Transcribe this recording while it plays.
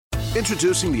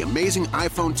Introducing the amazing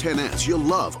iPhone XS you'll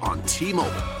love on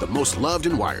T-Mobile, the most loved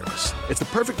in wireless. It's the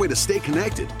perfect way to stay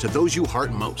connected to those you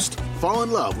heart most. Fall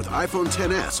in love with iPhone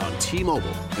XS on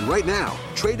T-Mobile. And right now,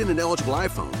 trade in an eligible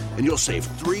iPhone and you'll save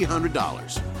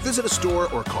 $300. Visit a store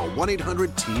or call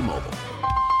 1-800-T-Mobile.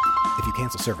 If you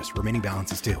cancel service, remaining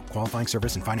balance is due. Qualifying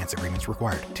service and finance agreements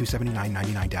required.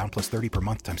 $279.99 down plus $30 per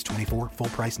month times 24. Full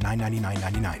price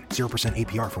 $999.99. 0%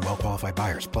 APR for well-qualified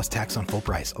buyers plus tax on full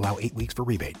price. Allow 8 weeks for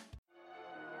rebate.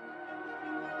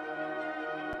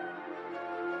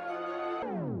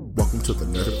 Welcome to the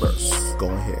Nerdiverse. Go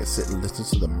ahead, sit and listen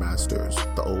to the masters,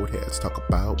 the old heads, talk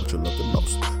about what you love the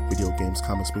most. Video games,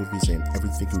 comics, movies, and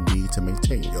everything you need to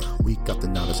maintain. We got the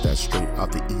knowledge that's straight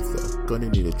out the ether. Gonna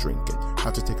need a drink and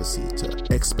have to take a seat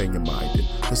to expand your mind and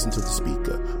listen to the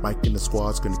speaker. Mike and the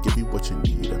squad's gonna give you what you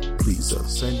need. Please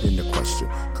send in a question,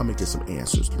 come and get some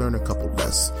answers, learn a couple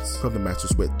lessons from the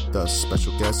masters with the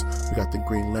special guests. We got the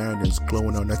Green Lanterns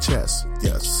glowing on their chest.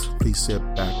 Yes, please sit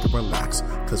back and relax,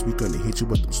 cause we gonna hit you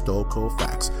with them stone cold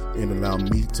facts and allow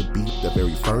me to be the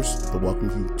very first to welcome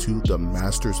you to the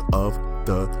masters of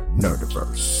the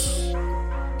Nerdiverse.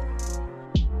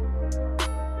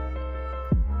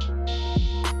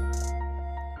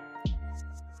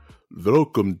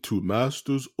 Welcome to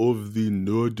Masters of the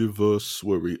Nerdiverse,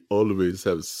 where we always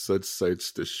have such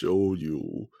sights to show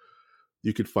you.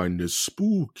 You can find this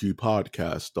spooky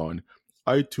podcast on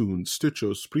iTunes, Stitcher,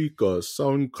 Spreaker,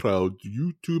 SoundCloud,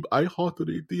 YouTube,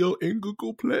 iHeartRadio, and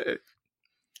Google Play.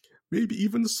 Maybe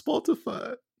even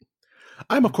Spotify.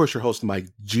 I'm, of course, your host, Mike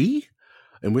G.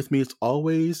 And with me, as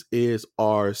always, is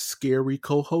our scary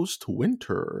co-host,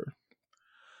 Winter.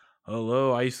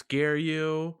 Hello, I scare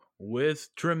you with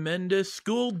tremendous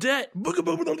school debt.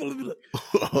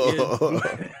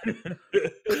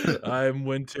 I'm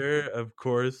Winter, of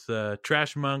course.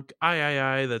 Trash Monk.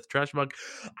 Aye. That's Trash Monk.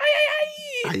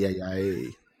 Aye.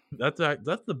 That's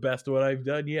the best one I've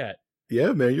done yet.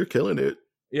 Yeah, man, you're killing it.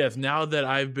 Yes, now that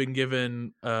I've been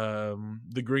given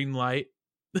the green light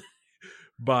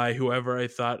by whoever I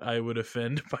thought I would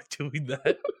offend by doing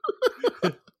that,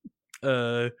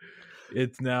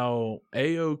 it's now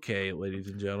A-OK, ladies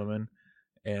and gentlemen.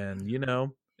 And, you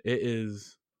know, it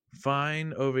is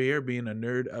fine over here being a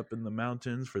nerd up in the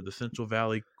mountains for the Central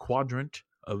Valley quadrant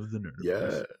of the Nerdiverse.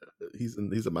 Yeah, he's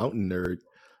a mountain nerd.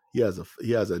 He has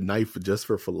a knife just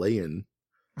for filleting.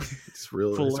 It's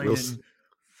real.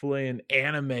 Filleting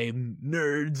anime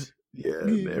nerds. Yeah,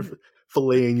 man.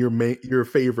 Filleting your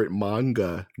favorite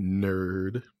manga,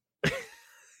 nerd.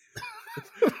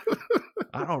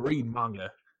 I don't read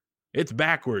manga. It's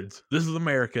backwards. This is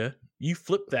America. You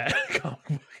flip that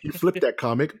comic. You flip that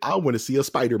comic. I want to see a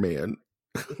Spider-Man.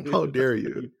 How dare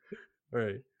you?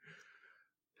 Right.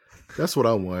 That's what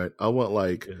I want. I want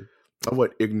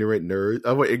ignorant nerds.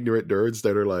 I want ignorant nerds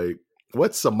that are like,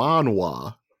 what's a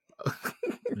manhwa?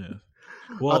 Yeah.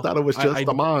 Well, I thought it was just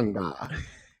a manga.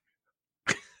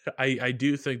 I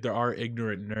do think there are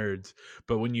ignorant nerds,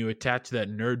 but when you attach that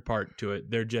nerd part to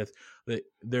it,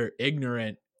 they're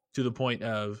ignorant to the point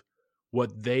of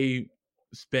what they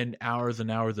spend hours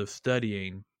and hours of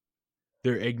studying.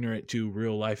 They're ignorant to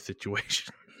real life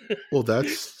situations. Well,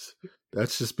 that's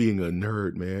just being a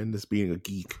nerd, man. That's being a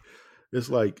geek. It's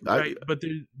like, right,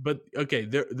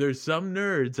 there's some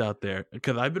nerds out there,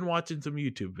 because I've been watching some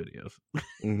YouTube videos.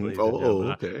 Mm-hmm.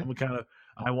 Okay.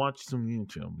 I watch some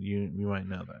YouTube. You might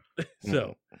know that.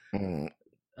 So,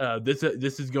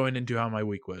 this is going into how my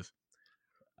week was.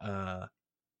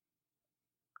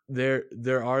 There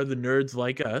are the nerds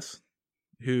like us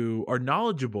who are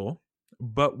knowledgeable,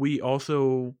 but we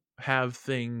also have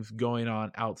things going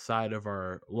on outside of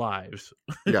our lives.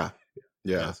 Yeah.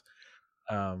 Yes.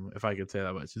 If I could say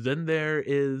that much. Then there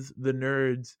is the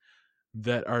nerds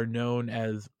that are known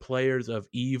as players of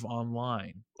EVE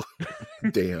Online.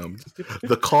 Damn.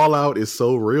 The call out is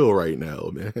so real right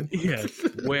now, man. Yes.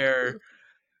 Where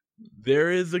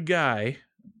there is a guy,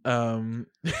 there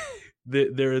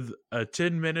is a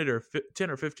 10 or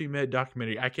 15 minute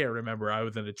documentary. I can't remember. I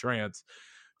was in a trance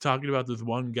talking about this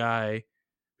one guy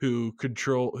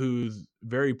who's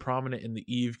very prominent in the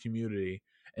EVE community,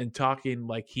 and talking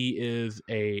like he is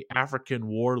a African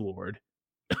warlord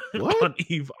on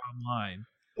EVE Online.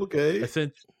 Okay.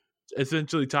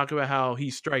 Essentially talk about how he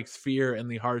strikes fear in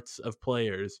the hearts of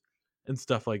players and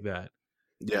stuff like that.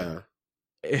 Yeah.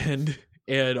 And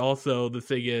also the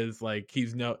thing is, like,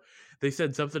 they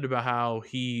said something about how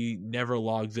he never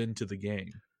logs into the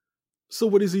game. So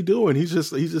what is he doing? He's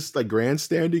just like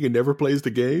grandstanding and never plays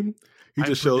the game? He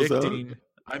just shows up?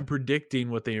 I'm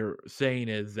predicting what they are saying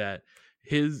is that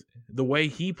the way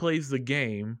he plays the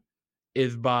game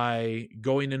is by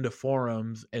going into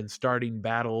forums and starting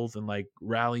battles and like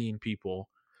rallying people.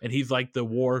 And he's like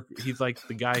he's like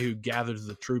the guy who gathers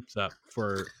the troops up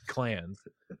for clans.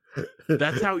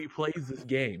 That's how he plays this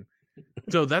game.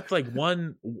 So that's like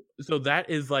so that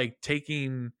is like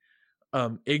taking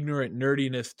ignorant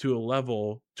nerdiness to a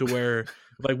level to where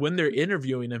like when they're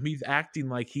interviewing him, he's acting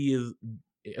like he is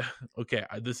okay,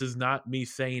 this is not me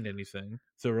saying anything,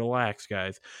 so relax,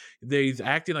 guys. He's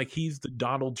acting like he's the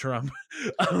Donald Trump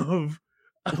of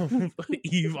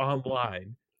EVE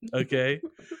Online, okay?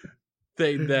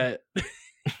 Saying that,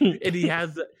 and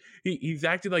he's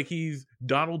acting like he's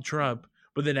Donald Trump,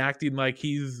 but then acting like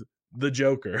he's the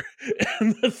Joker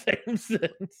in the same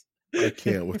sense. I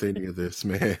can't with any of this,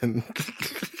 man.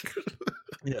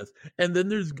 Yes, and then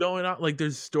there's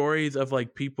stories of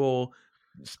like people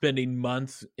spending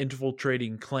months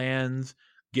infiltrating clans,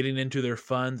 getting into their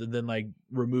funds, and then like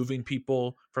removing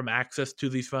people from access to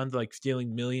these funds, like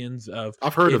stealing millions of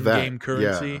I've heard of that in-game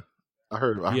currency. Yeah. I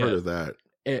heard of that.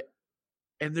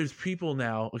 And there's people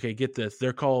now, okay, get this,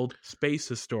 they're called space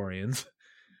historians,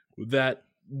 that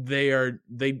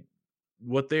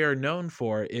what they are known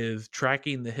for is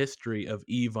tracking the history of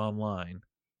EVE Online.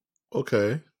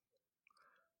 Okay.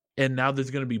 And now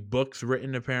there's going to be books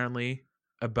written apparently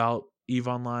about EVE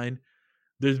Online.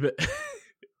 There's been,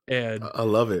 and I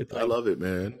love it. Like, I love it,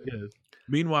 man. Yeah.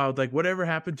 Meanwhile, like whatever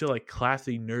happened to like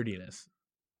classy nerdiness?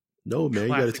 No, man, you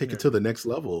got to take it to the next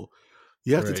level.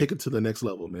 You have to take it to the next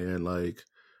level, man. Like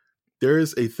there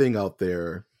is a thing out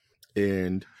there,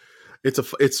 and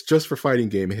it's just for fighting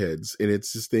game heads, and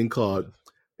it's this thing called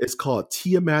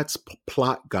Tiamat's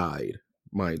Plot Guide,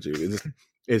 mind you.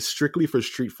 It's strictly for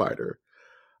Street Fighter.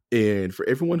 And for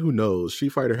everyone who knows,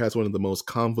 Street Fighter has one of the most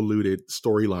convoluted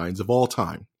storylines of all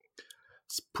time.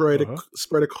 Spread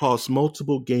across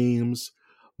multiple games,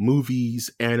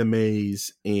 movies,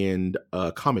 animes, and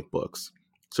comic books.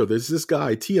 So there's this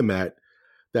guy, Tiamat,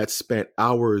 that spent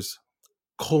hours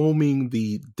combing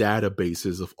the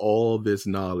databases of all this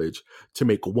knowledge to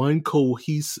make one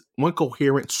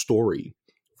coherent story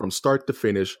from start to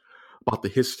finish about the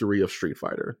history of Street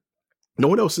Fighter. No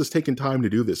one else has taken time to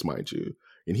do this, mind you.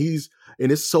 And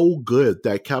it's so good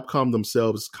that Capcom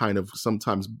themselves kind of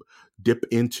sometimes dip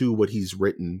into what he's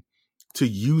written to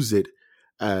use it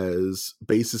as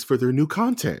basis for their new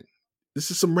content.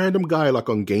 This is some random guy like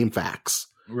on GameFAQs.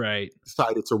 Right.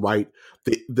 Decided to write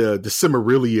the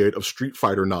Cimmerillion of Street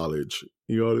Fighter knowledge.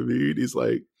 You know what I mean? He's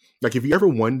like if you ever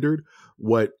wondered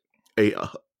what a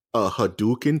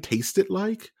Hadouken tasted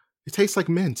like, it tastes like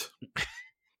mint.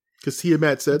 Because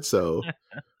Tiamat said so.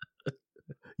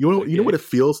 You know what it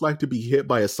feels like to be hit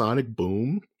by a sonic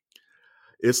boom?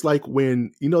 It's like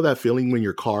when, you know that feeling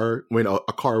when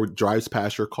a car drives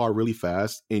past your car really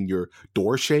fast and your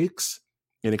door shakes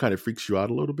and it kind of freaks you out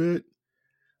a little bit?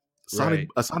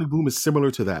 A sonic boom is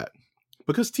similar to that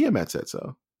because Tiamat said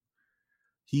so.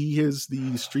 He is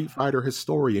the Street Fighter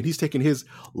historian. He's taken his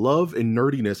love and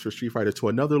nerdiness for Street Fighter to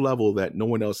another level that no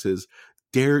one else has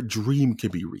dared dream can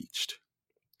be reached.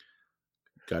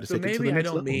 So maybe I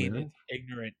don't mean it's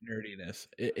ignorant nerdiness,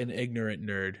 an ignorant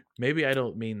nerd. Maybe I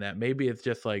don't mean that. Maybe it's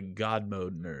just like God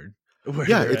mode nerd.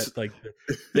 Where it's like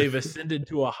they've ascended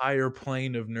to a higher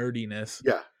plane of nerdiness.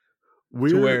 Yeah,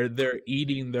 where they're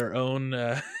eating their own.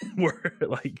 We're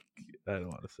like, I don't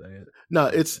want to say it. No,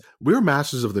 we're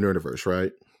masters of the Nerdiverse,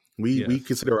 right? We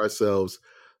consider ourselves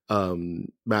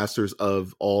masters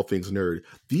of all things nerd.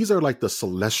 These are like the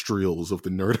celestials of the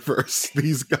Nerdiverse.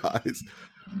 These guys.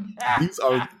 These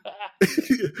are,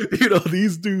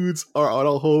 these dudes are on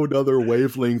a whole nother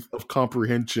wavelength of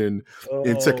comprehension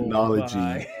and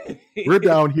technology. We're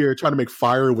down here trying to make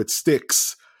fire with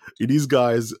sticks, and these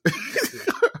guys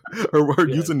are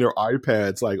using their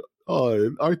iPads. Like,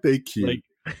 oh, aren't they cute?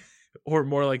 Or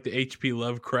more like the H.P.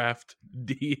 Lovecraft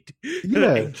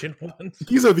ancient ones.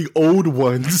 These are the old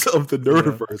ones of the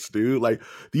Nerdiverse, dude. Like,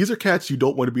 these are cats you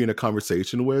don't want to be in a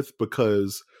conversation with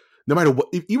because no matter what,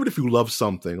 even if you love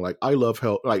something, like I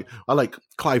like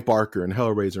Clive Barker and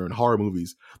Hellraiser and horror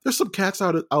movies, there's some cats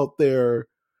out there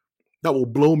that will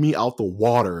blow me out the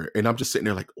water, and I'm just sitting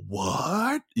there like,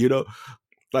 what?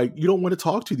 Like you don't want to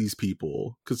talk to these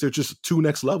people because they're just too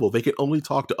next level. They can only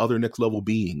talk to other next level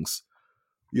beings.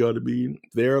 You know what I mean?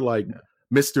 They're like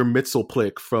Mr.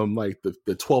 Mitzelplick from like the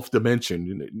 12th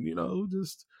dimension.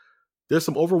 Just there's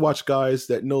some Overwatch guys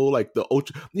that know like the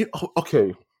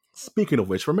okay. Speaking of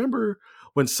which, remember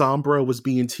when Sombra was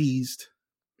being teased?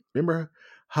 Remember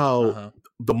how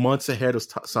the months ahead of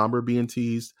Sombra being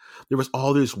teased, there was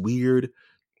all this weird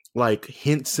like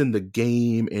hints in the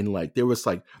game, and like there was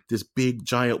like this big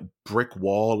giant brick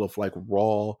wall of like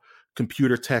raw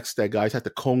computer text that guys had to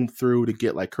comb through to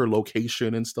get like her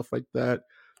location and stuff like that.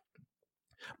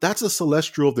 That's a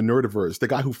celestial of the Nerdiverse. The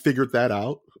guy who figured that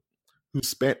out, who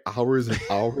spent hours and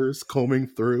hours combing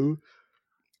through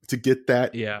to get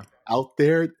that out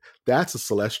there. That's a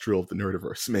celestial of the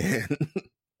Nerdiverse, man.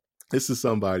 This is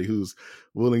somebody who's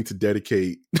willing to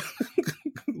dedicate.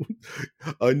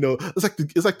 I know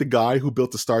it's like the guy who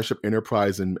built the Starship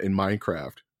Enterprise in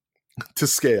Minecraft to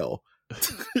scale.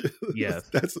 Yes,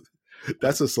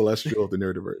 that's a celestial of the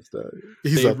Nerdiverse.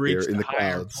 He's up there in the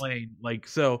clouds. Plane. Like,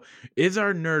 so is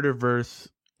our Nerdiverse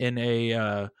in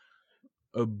a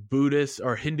Buddhist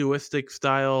or Hinduistic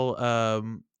style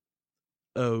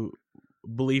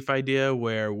belief idea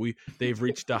where they've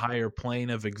reached a higher plane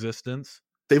of existence?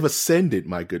 They've ascended,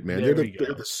 my good man. They're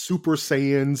the Super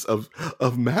Saiyans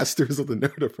of masters of the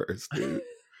Nerdiverse, dude.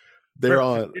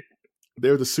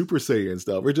 They're the Super Saiyans,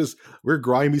 though. We're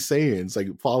grimy Saiyans,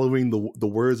 like following the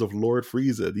words of Lord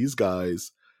Frieza. These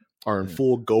guys are in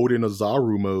full Golden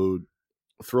Azaru mode,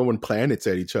 throwing planets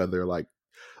at each other. Like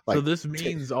so this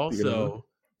means also,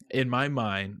 in my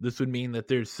mind, this would mean that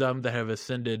there's some that have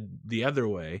ascended the other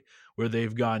way, where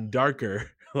they've gone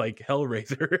darker, like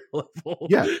Hellraiser level.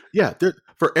 Yeah.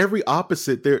 For every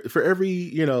opposite, for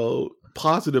every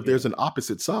positive, there's an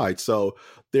opposite side. So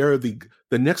they're the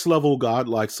next level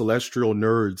godlike celestial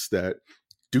nerds that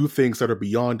do things that are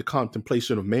beyond the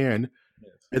contemplation of man.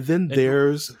 Yes. And then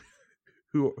there's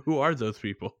who are those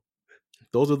people?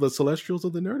 Those are the celestials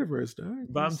of the Nerdiverse, dog.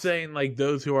 But I'm saying, like,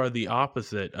 those who are the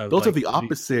opposite of those are the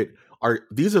opposite.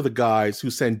 These are the guys who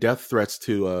send death threats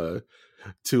to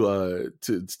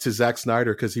Zack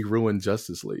Snyder because he ruined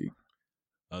Justice League.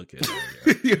 Okay,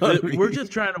 we're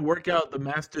just trying to work out the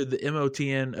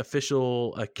MOTN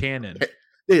official canon.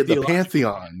 The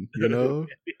pantheon,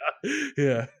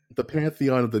 yeah, the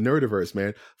pantheon of the Nerdiverse,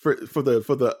 man. For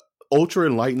the ultra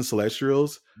enlightened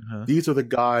celestials, these are the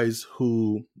guys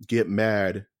who get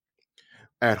mad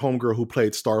at homegirl who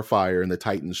played Starfire in the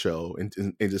Titan show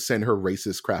and just send her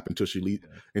racist crap until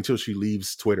she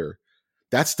leaves Twitter.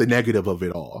 That's the negative of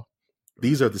it all.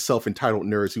 These are the self-entitled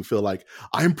nerds who feel like,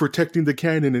 I'm protecting the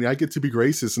canon and I get to be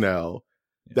racist now.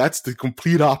 Yeah. That's the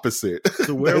complete opposite.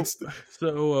 So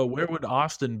where would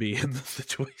Austin be in this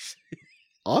situation?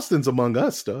 Austin's among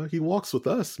us, dog. He walks with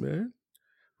us, man.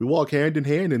 We walk hand in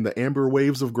hand in the amber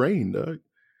waves of grain, dog.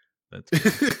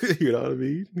 That's you know what I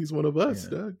mean? He's one of us,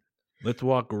 dog. Let's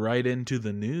walk right into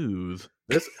the news.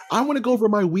 I want to go over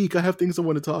my week. I have things I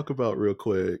want to talk about real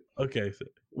quick. Okay. So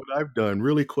what I've done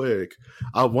really quick.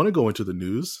 I want to go into the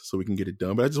news so we can get it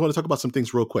done, but I just want to talk about some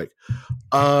things real quick.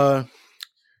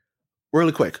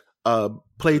 Really quick.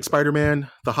 Played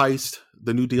Spider-Man, The Heist,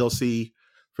 the new DLC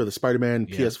for the Spider-Man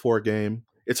PS4 game.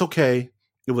 It's okay.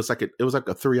 It was like a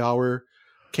 3-hour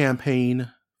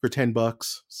campaign for $10.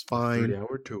 It's fine.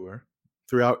 3-hour tour.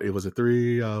 It was a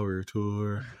 3-hour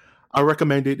tour. I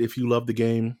recommend it if you love the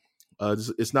game.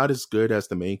 It's not as good as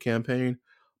the main campaign,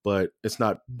 but it's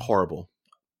not horrible.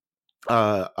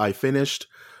 I finished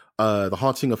The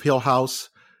Haunting of Hill House.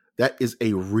 That is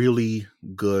a really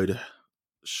good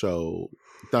show,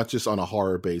 not just on a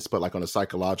horror base, but like on a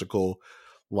psychological,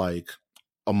 like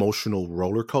emotional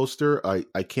roller coaster.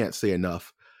 I can't say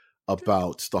enough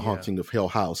about The Haunting of Hill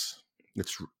House.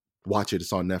 Watch it.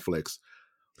 It's on Netflix.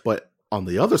 But on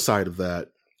the other side of that,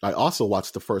 I also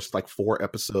watched the first 4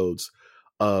 episodes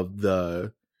of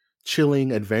the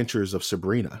Chilling Adventures of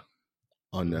Sabrina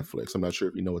on Netflix. I'm not sure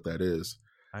if you know what that is.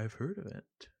 I've heard of it.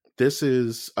 This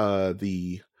is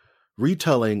the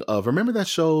retelling of, remember that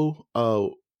show,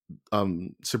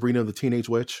 Sabrina the Teenage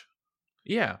Witch?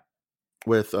 Yeah.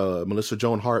 With Melissa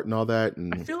Joan Hart and all that.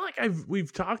 And I feel like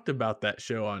we've talked about that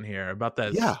show on here, about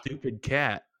that stupid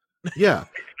cat. Yeah.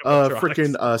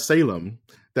 Freaking Salem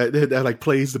that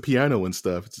plays the piano and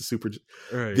stuff. It's a super.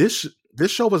 Right. This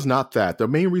show was not that. The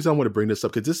main reason I want to bring this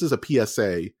up, because this is a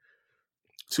PSA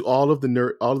to all of the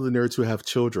nerds who have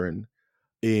children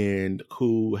and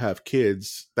who have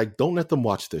kids. Don't let them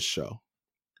watch this show.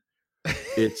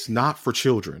 It's not for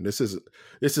children. This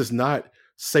is not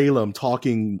Salem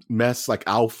talking mess like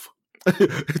Alf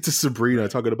to Sabrina,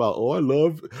 talking about,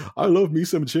 I love me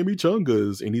some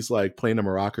chimichangas, and he's playing the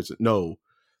maracas. No,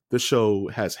 the show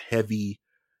has heavy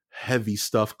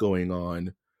stuff going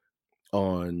on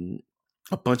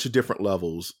a bunch of different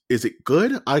levels. Is it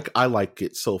good? I like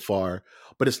it so far,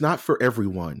 but it's not for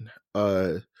everyone.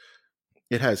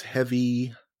 It has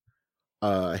heavy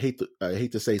I hate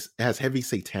to say it has heavy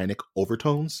satanic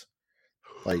overtones.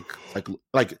 Like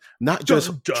not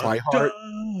just try hard.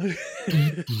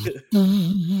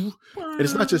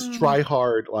 It's not just try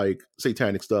hard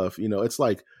satanic stuff. It's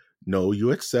no,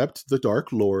 you accept the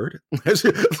Dark Lord.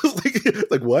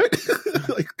 like what?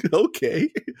 Like, okay.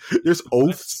 There's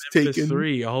oaths taken.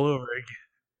 3 all over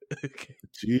again. Okay.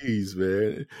 Jeez,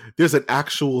 man. There's an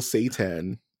actual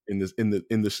Satan in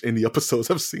the episodes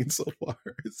I've seen so far.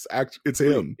 It's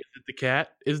him. Is it the cat?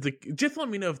 Just let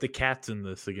me know if the cat's in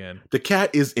this again. The cat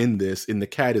is in this, and the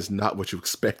cat is not what you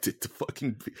expect it to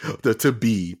fucking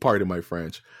be. Pardon my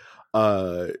French.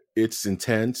 It's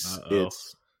intense. Uh-oh.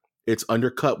 It's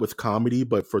undercut with comedy,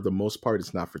 but for the most part,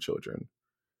 it's not for children.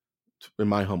 In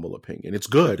my humble opinion, it's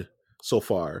good so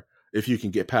far. If you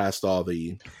can get past all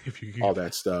that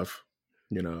stuff,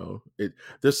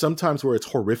 there's sometimes where it's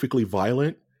horrifically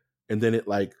violent, and then it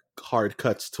like hard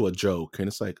cuts to a joke, and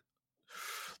it's like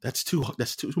that's too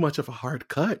much of a hard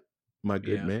cut, my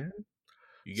good man.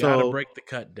 You gotta break the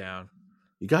cut down.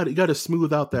 You got to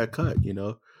smooth out that cut.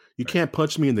 You can't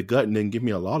punch me in the gut and then give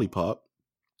me a lollipop.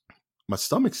 My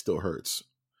stomach still hurts.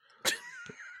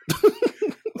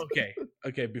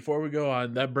 Okay. Before we go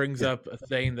on, that brings up a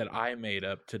thing that I made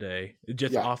up today,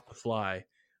 just off the fly.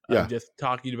 Yeah. Just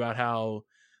talking about how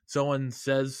someone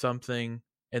says something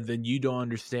and then you don't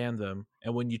understand them,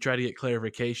 and when you try to get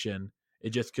clarification,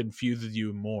 it just confuses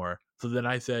you more. So then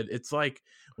I said, it's like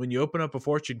when you open up a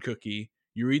fortune cookie,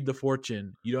 you read the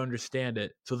fortune, you don't understand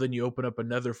it, so then you open up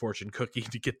another fortune cookie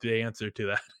to get the answer to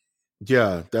that.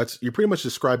 Yeah, you're pretty much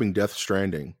describing Death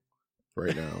Stranding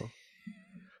right now.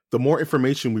 The more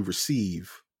information we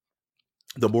receive,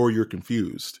 the more you're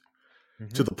confused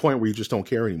to the point where you just don't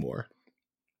care anymore.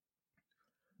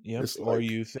 Yep. Or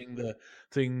you sing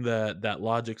that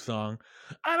Logic song,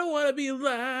 I don't want to be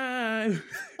alive.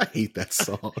 I hate that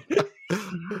song.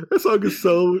 That song is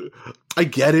so, I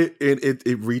get it, and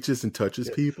it reaches and touches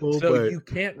people, so but you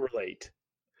can't relate.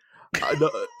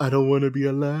 I don't want to be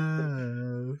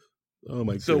alive. Oh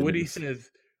my god. So when he says,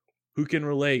 who can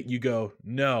relate, you go,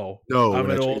 no, no, I'm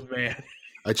an old man.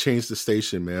 I changed the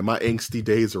station, man. My angsty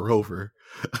days are over.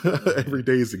 Every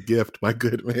day is a gift, my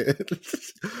good man.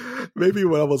 Maybe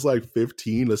when I was like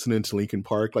 15 listening to Linkin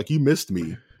Park, like you missed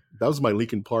me. That was my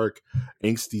Linkin Park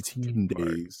angsty teen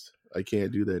days. I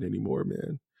can't do that anymore,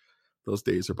 man. Those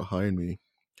days are behind me.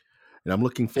 And I'm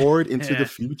looking forward into the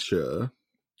future.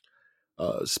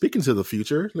 Speaking to the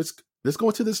future, let's go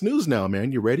into this news now,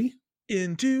 man. You ready?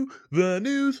 Into the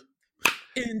news.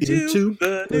 Into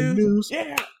the news.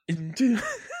 Yeah.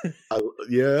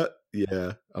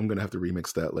 Yeah. I'm gonna have to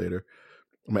remix that later.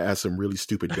 I'm gonna add some really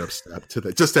stupid dubstep to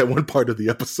that. Just that one part of the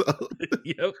episode.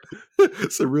 Yep.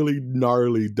 It's a really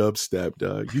gnarly dubstep,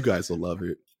 dog. You guys will love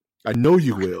it. I know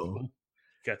you will.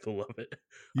 Got to love it.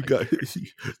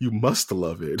 You must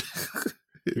love it.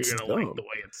 You're gonna like the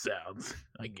way it sounds.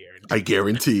 I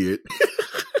guarantee it.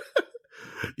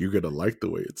 You're gonna like the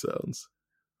way it sounds.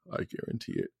 I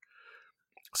guarantee it.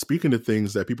 Speaking of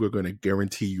things that people are going to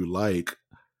guarantee you like,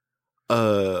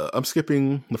 I'm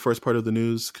skipping the first part of the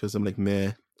news because I'm like,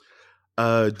 meh.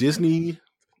 Disney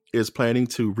is planning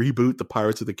to reboot the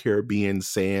Pirates of the Caribbean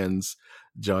sans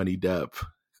Johnny Depp.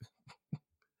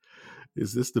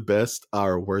 Is this the best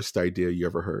or worst idea you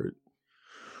ever heard?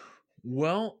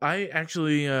 Well, I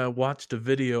actually watched a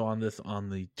video on this on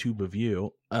the Tube of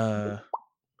You.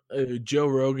 Joe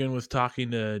Rogan was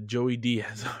talking to Joey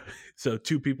Diaz, so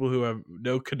two people who have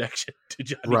no connection to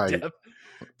Johnny Depp,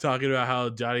 talking about how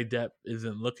Johnny Depp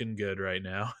isn't looking good right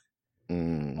now.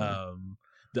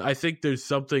 I think there's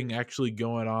something actually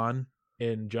going on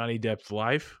in Johnny Depp's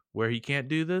life where he can't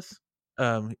do this.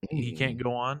 He can't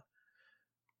go on.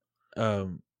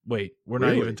 Wait, we're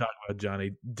not even talking about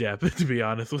Johnny Depp, to be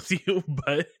honest with you,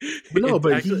 but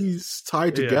actually, he's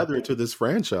tied together to this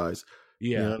franchise.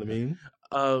 Yeah, you know what I mean.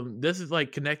 This is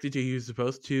like connected to, he was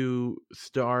supposed to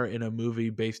star in a movie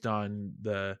based on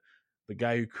the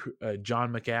guy who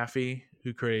John McAfee,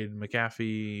 who created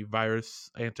McAfee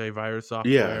antivirus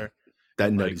software. Yeah,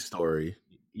 that nutty story.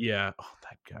 Yeah,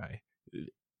 that guy.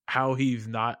 How he's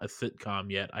not a sitcom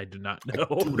yet, I do not know.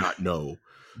 I do not know.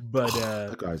 But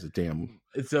that guy's a damn.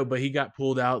 But he got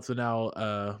pulled out. So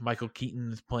now Michael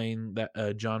Keaton is playing that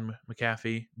John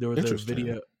McAfee. There was a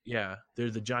video. Yeah,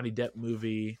 there's a Johnny Depp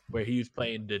movie where he was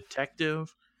playing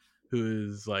detective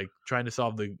who's like trying to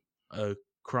solve the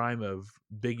crime of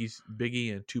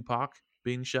Biggie and Tupac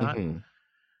being shot. And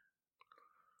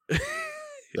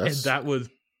that was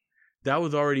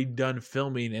already done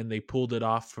filming, and they pulled it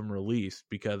off from release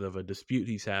because of a dispute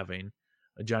he's having.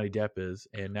 Johnny Depp is,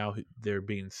 and now they're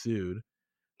being sued.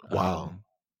 Wow.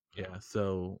 Yeah,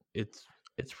 so it's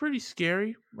pretty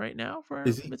scary right now for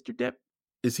Mr. Depp.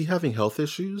 Is he having health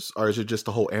issues, or is it just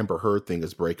the whole Amber Heard thing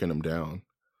is breaking him down?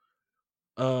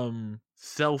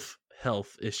 Self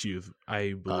health issues,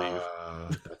 I believe.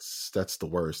 That's the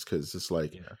worst, because it's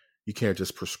like Yeah. you can't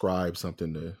just prescribe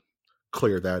something to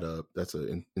clear that up. That's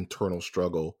an internal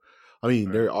struggle. I mean,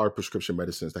 Right. there are prescription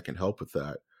medicines that can help with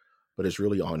that, but it's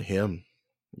really on him.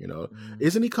 Mm.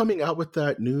 Isn't he coming out with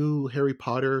that new Harry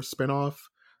Potter spinoff,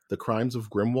 The Crimes of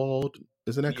Grimwald?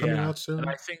 Isn't that coming out soon? And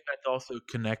I think that's also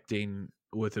connecting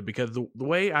with it, because the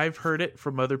way I've heard it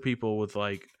from other people with,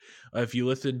 like, if you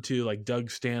listen to like Doug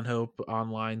Stanhope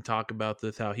online talk about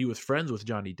this, how he was friends with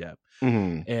Johnny Depp,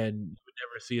 Mhm. and you would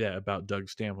never see that about Doug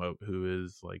Stanhope, who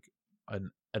is like an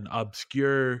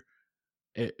obscure,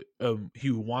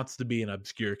 he wants to be an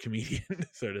obscure comedian,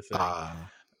 so to say.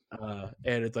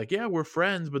 And it's like, yeah, we're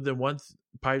friends, but then once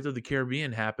Pirates of the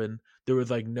Caribbean happened, there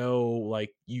was like no,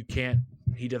 like, he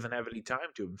doesn't have any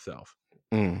time to himself.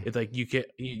 It's like you can't.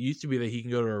 It used to be that he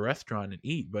can go to a restaurant and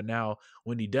eat, but now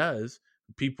when he does,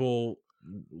 people,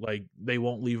 like, they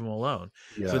won't leave him alone.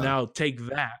 So Yeah. now take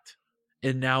that,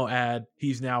 and now add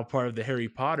he's now part of the Harry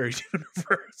Potter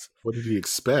universe. What did he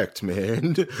expect,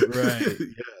 man? Right.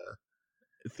 Yeah.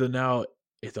 So now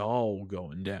it's all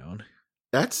going down.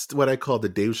 That's what I call the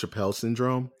Dave Chappelle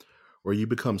syndrome, where you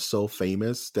become so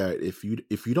famous that if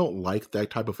you don't like that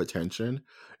type of attention,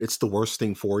 it's the worst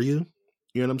thing for you.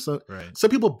 You know what I'm saying? Right. Some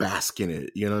people bask in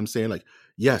it. You know what I'm saying? Like,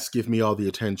 yes, give me all the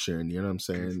attention. You know what I'm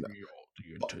saying? Give me all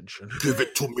the attention. Give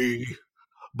it to me.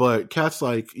 But cats,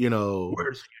 like, Where's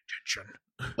the attention?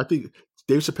 I think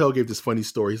Dave Chappelle gave this funny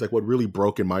story. He's like, what really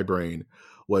broke in my brain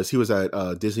was he was at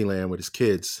Disneyland with his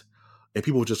kids, and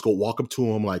people would just go walk up to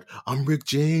him like, I'm Rick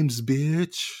James,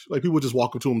 bitch. Like, people would just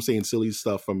walk up to him saying silly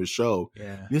stuff from his show.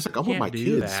 Yeah. And he's like, I'm with my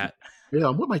kids. That. Yeah,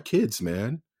 I'm with my kids,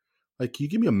 man. Like, can you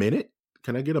give me a minute?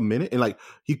 Can I get a minute? And like,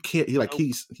 he can't, he's like,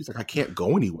 I can't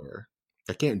go anywhere.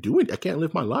 I can't do it. I can't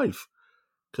live my life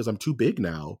because I'm too big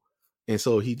now. And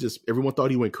so everyone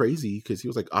thought he went crazy because he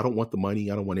was like, I don't want the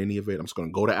money. I don't want any of it. I'm just going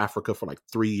to go to Africa for like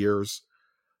 3 years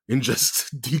and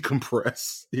just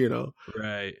decompress,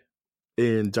 Right.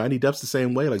 And Johnny Depp's the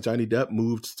same way. Like, Johnny Depp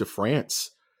moved to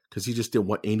France because he just didn't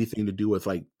want anything to do with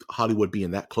like Hollywood being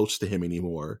that close to him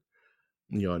anymore.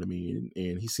 You know what I mean?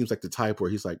 And he seems like the type where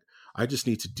he's like, I just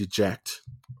need to deject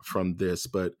from this.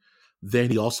 But then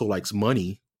he also likes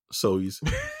money. So he's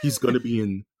going to be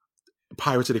in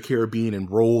Pirates of the Caribbean and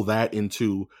roll that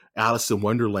into Alice in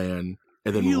Wonderland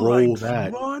and then roll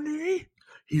that. Money?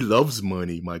 He loves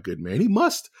money, my good man. He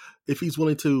must, if he's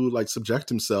willing to like subject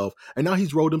himself. And now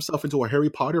he's rolled himself into a Harry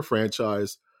Potter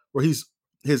franchise where he's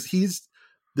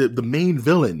the main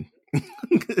villain.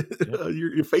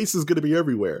 Your face is going to be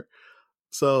everywhere.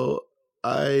 So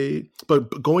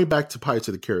but going back to Pirates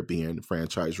of the Caribbean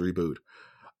franchise reboot,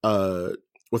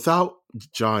 without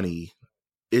Johnny,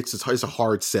 it's a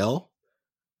hard sell,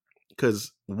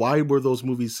 because why were those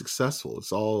movies successful?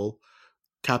 It's all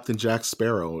Captain Jack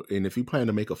Sparrow, and if you plan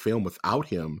to make a film without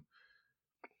him,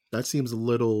 that seems a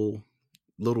little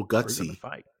gutsy. We're gonna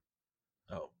fight.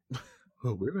 Oh,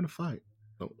 we're gonna fight.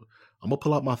 Oh, I'm gonna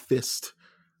pull out my fist.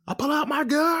 I pull out my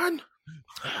gun.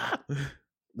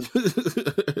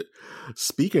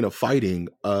 Speaking of fighting,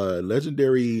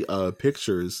 Legendary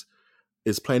Pictures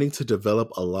is planning to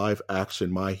develop a live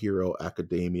action My Hero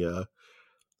Academia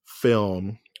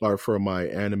film, or for my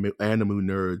anime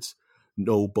nerds,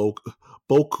 no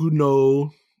Boku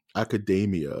no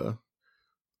Academia.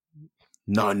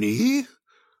 Nani?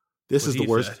 This is the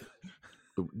worst.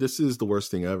 This is the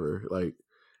worst thing ever. Like,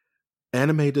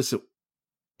 anime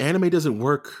doesn't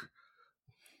work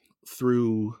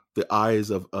through the eyes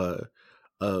of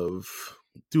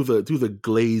through the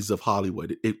glaze of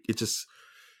Hollywood. It just,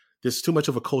 there's too much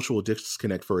of a cultural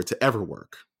disconnect for it to ever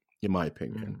work, in my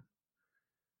opinion.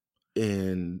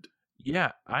 And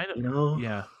yeah, I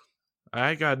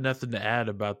got nothing to add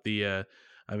about the.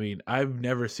 I mean, I've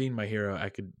never seen My Hero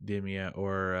Academia,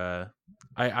 or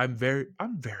I'm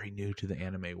very new to the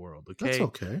anime world. Okay, that's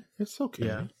okay. It's okay.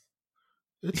 Yeah.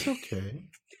 It's okay.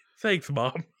 Thanks,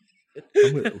 Mom.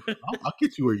 I'll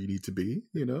get you where you need to be.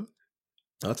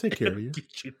 I'll take care of you.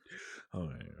 All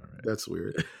right. That's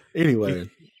weird. Anyway,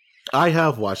 I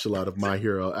have watched a lot of My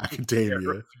Hero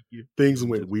Academia. Things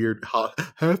went weird.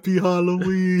 Happy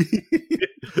Halloween.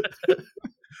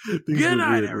 Good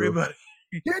night, everybody.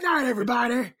 Good night,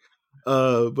 everybody.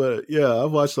 But yeah,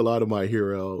 I've watched a lot of My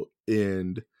Hero,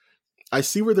 and I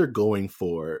see where they're going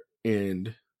for.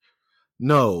 And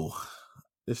no,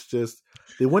 it's just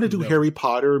they want to do Harry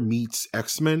Potter meets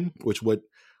X-Men, which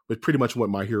pretty much what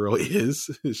My Hero is.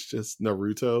 It's just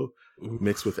Naruto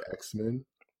mixed with X-Men.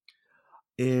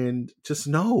 And just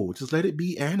let it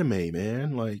be anime,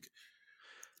 man. Like,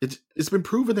 it's been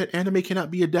proven that anime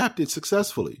cannot be adapted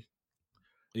successfully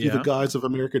through the guise of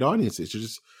American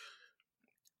audiences.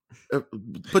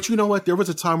 But you know what? There was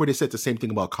a time where they said the same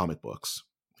thing about comic books,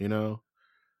 you know?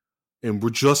 And we're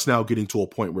just now getting to a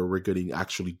point where we're getting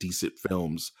actually decent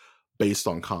films based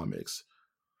on comics.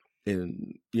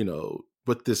 And, you know,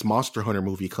 with this Monster Hunter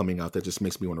movie coming out, that just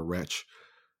makes me want to retch.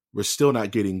 We're still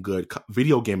not getting good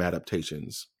video game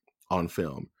adaptations on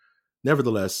film.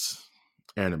 Nevertheless,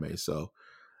 anime. So,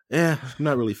 I'm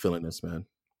not really feeling this, man.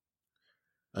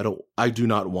 I do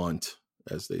not want,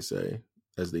 as they say,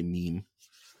 as they meme,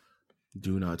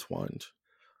 do not want.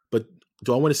 But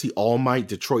do I want to see All Might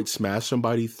Detroit smash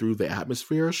somebody through the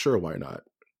atmosphere? Sure, why not?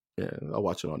 Yeah, I'll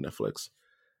watch it on Netflix.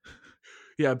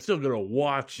 Yeah, I'm still gonna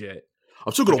watch it.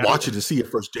 I'm still gonna watch it and see it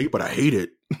first date, but I hate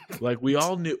it. Like we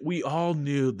all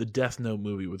knew the Death Note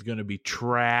movie was gonna be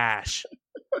trash.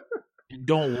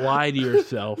 Don't lie to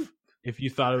yourself if you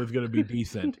thought it was gonna be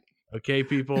decent. Okay,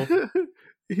 people?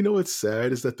 You know what's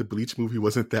sad is that the Bleach movie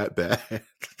wasn't that bad.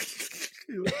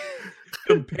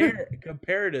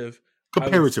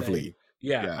 Comparatively.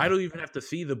 Yeah, I don't even have to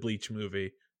see the Bleach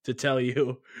movie to tell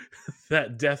you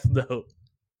that Death Note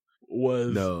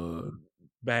was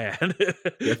bad.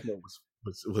 Death Note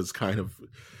was kind of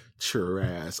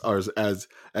churras, or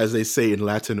as they say in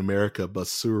Latin America,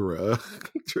 basura.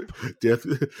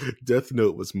 Death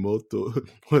Note was mucho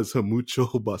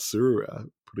basura,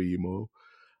 primo.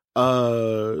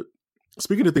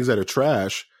 Speaking of things that are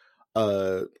trash,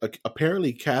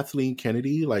 apparently Kathleen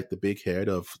Kennedy, like the big head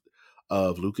of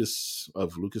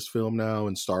Lucasfilm now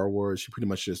and Star Wars, she pretty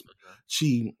much just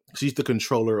she's the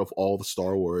controller of all the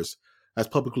Star Wars, has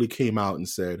publicly came out and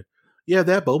said, yeah,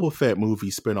 that Boba Fett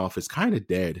movie spinoff is kind of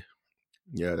dead.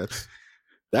 Yeah,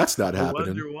 that's not happening. I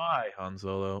wonder why, Han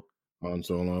Solo,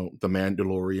 The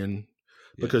Mandalorian.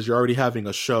 Because you're already having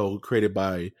a show created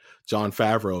by Jon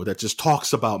Favreau that just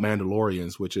talks about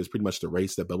Mandalorians, which is pretty much the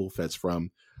race that Boba Fett's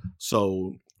from.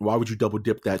 So why would you double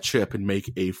dip that chip and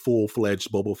make a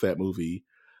full-fledged Boba Fett movie?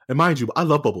 And mind you, I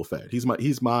love Boba Fett.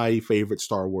 He's my favorite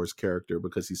Star Wars character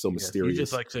because he's so mysterious. You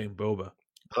just like saying Boba.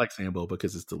 I like saying Boba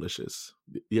because it's delicious.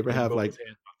 You ever have like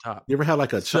a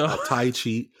Thai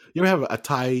tea? You ever have a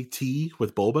Thai tea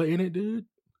with boba in it, dude?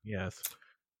 Yes,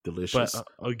 delicious. But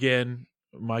again,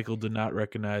 Michael did not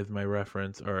recognize my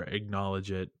reference or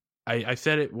acknowledge it. I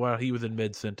said it while he was in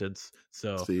mid-sentence.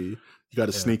 So see, you got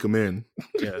to sneak him in.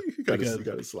 Yeah, you got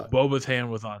to slap. Boba's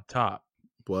hand was on top.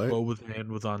 What? Boba's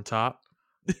hand was on top.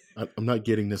 I'm not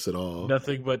getting this at all.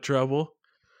 Nothing but trouble.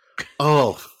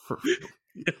 Oh,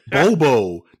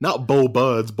 Bobo, not Bo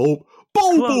Buds.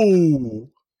 Bobo.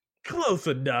 Close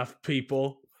enough,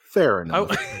 people. Fair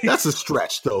enough. That's a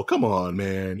stretch, though. Come on,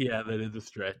 man. Yeah, that is a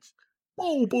stretch.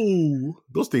 Bobo.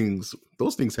 Those things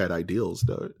had ideals,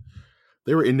 though.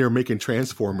 They were in there making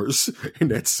Transformers in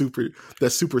that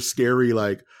super scary,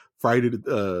 like Friday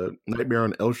Nightmare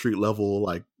on Elm Street level,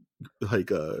 like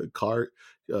car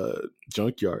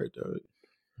junkyard.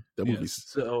 That movie's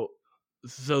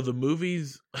so the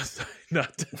movies. I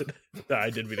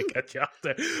didn't mean to cut you off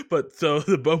there, but so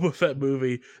the Boba Fett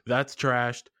movie that's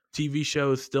trashed. TV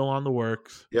show is still on the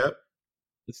works. Yep,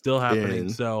 it's still happening.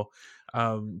 So.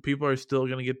 People are still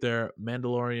gonna get their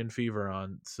Mandalorian fever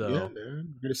on. So yeah, man,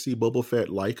 you're gonna see Boba Fett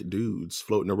like dudes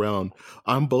floating around.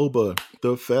 I'm Boba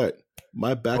the Fett.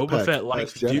 My backpack. Boba Fett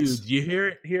likes dudes. You hear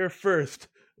it here first.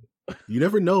 You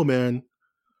never know, man.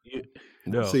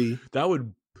 No, see that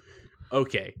would.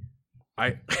 Okay,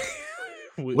 what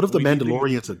if the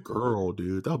Mandalorian's a girl,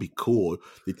 dude? That would be cool.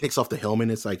 He takes off the helmet.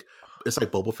 And it's like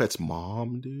Boba Fett's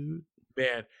mom, dude.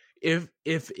 Man,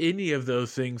 if any of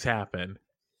those things happen.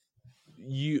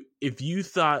 If you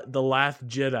thought The Last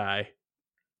Jedi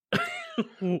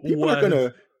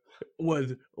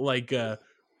was like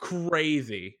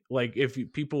crazy, like if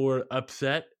people were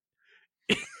upset,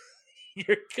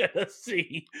 you're gonna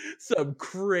see some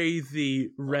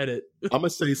crazy Reddit. I'm gonna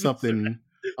say something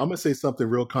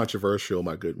real controversial,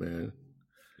 my good man.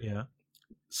 Yeah,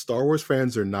 Star Wars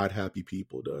fans are not happy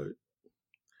people, dog.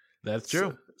 That's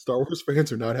true. Star Wars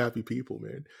fans are not happy people,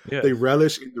 man. Yeah. They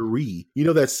relish in the re. You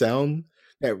know that sound?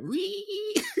 That re.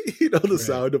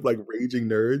 Sound of like raging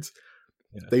nerds.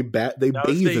 Yeah. They bathe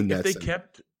in that.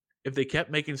 If they kept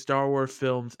making Star Wars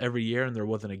films every year and there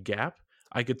wasn't a gap,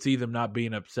 I could see them not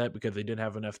being upset because they didn't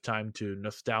have enough time to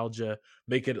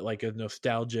make it like a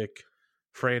nostalgic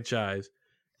franchise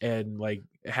and like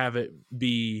have it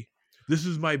be, this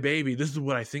is my baby. This is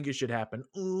what I think it should happen.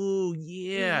 Oh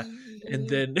yeah. And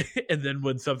then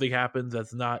when something happens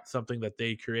that's not something that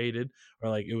they created or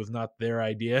like it was not their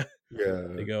idea, yeah,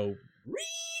 they go,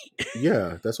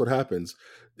 yeah, that's what happens.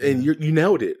 And you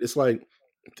nailed it. It's like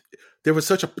there was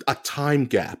such a time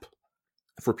gap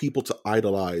for people to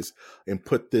idolize and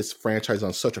put this franchise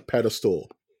on such a pedestal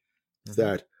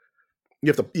that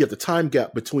you have the time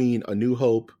gap between A New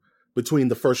Hope, between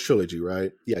the first trilogy,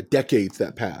 right? Yeah, decades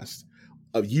that passed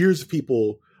of years of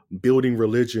people building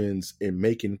religions and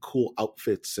making cool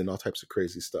outfits and all types of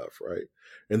crazy stuff, right?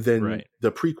 And then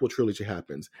the prequel trilogy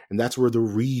happens, and that's where the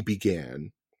Re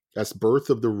began. That's birth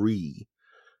of the Re,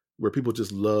 where people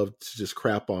just love to just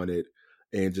crap on it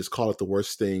and just call it the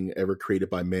worst thing ever created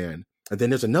by man. And then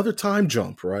there's another time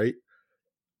jump, right?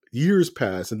 Years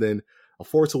pass, and then A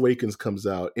Force Awakens comes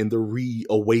out, and the Re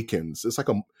awakens. It's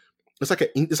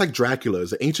like Dracula,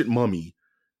 is an ancient mummy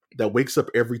that wakes up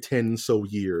every 10 so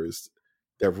years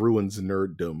that ruins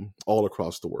nerddom all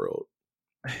across the world.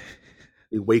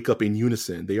 They wake up in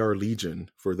unison. They are legion,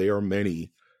 for they are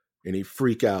many, and they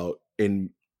freak out and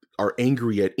are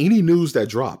angry at any news that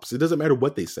drops. It doesn't matter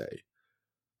what they say.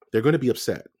 They're going to be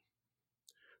upset.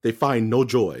 They find no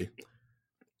joy.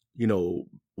 You know,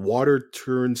 bread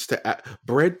turns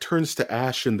to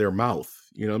ash in their mouth.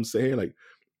 You know what I'm saying? Like,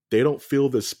 they don't feel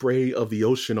the spray of the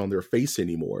ocean on their face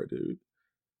anymore, dude.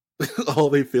 All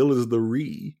they feel is the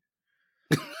Re.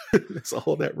 That's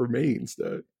all that remains,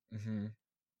 dude. Mm-hmm.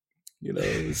 You know,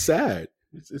 it's sad.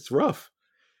 It's rough.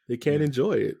 They can't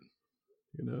enjoy it.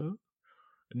 You know.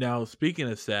 Now, speaking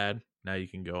of sad, now you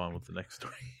can go on with the next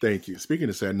story. Thank you. Speaking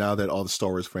of sad, now that all the Star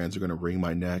Wars fans are going to wring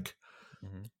my neck.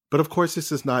 Mm-hmm. But of course,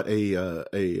 this is not a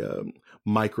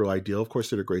micro ideal. Of course,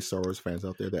 there are great Star Wars fans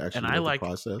out there that actually love the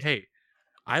process. Hey,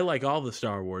 I like all the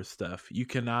Star Wars stuff. You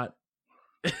cannot.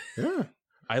 Yeah.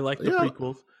 I like the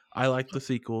prequels. I like the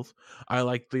sequels. I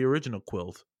like the original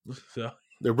quills. So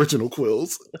the original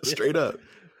quills, straight up.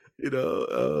 You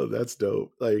know, that's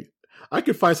dope. Like, I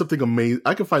could find something amazing.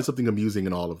 I could find something amusing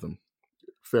in all of them.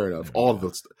 Fair enough. All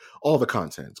the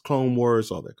content, Clone Wars,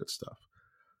 all that good stuff.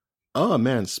 Oh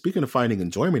man, speaking of finding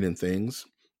enjoyment in things,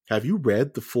 have you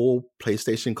read the full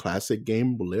PlayStation Classic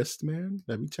game list, man?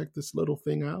 Have you checked this little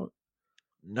thing out?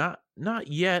 Not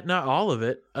yet. Not all of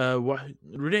it.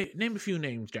 Name a few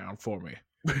names down for me.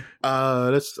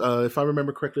 Let's if I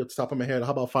remember correctly at the top of my head,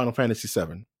 how about Final Fantasy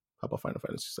VII?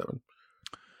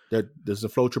 There's a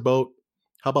float your boat.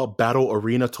 How about Battle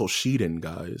Arena Toshiden,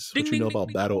 guys? What you know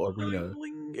about Battle Arena?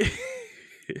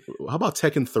 How about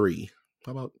Tekken 3?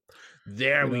 How about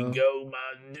there we go,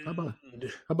 my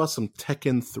dude. How about some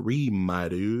Tekken 3, my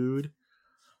dude?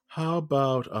 How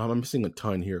about I'm missing a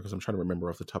ton here because I'm trying to remember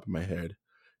off the top of my head.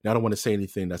 And I don't want to say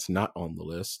anything that's not on the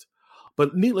list.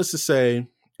 But needless to say,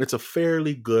 it's a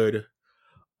fairly good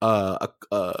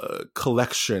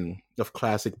collection of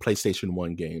classic PlayStation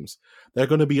 1 games. They're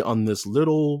going to be on this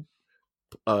little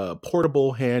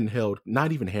portable handheld,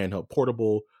 not even handheld,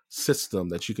 portable system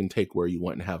that you can take where you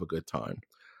want and have a good time.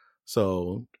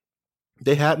 So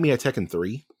they had me at Tekken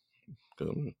 3.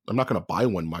 I'm not going to buy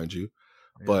one, mind you,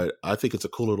 but I think it's a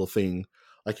cool little thing.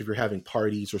 Like if you're having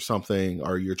parties or something,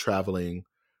 or you're traveling,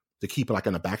 to keep it like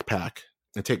in a backpack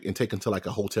and take into like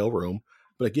a hotel room.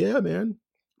 But like, yeah, man,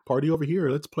 party over here.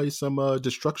 Let's play some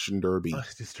Destruction Derby. I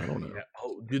don't know. Yeah.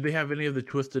 Oh, do they have any of the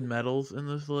Twisted Metals in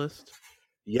this list?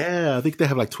 Yeah, I think they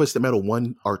have like Twisted Metal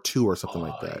 1 or 2 or something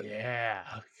like that. Yeah,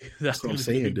 that's what I'm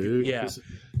saying, dude. Yeah.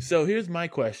 So here's my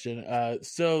question.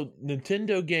 So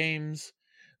Nintendo games,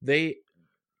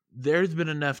 there's been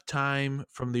enough time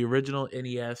from the original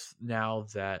NES now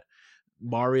that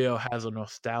Mario has a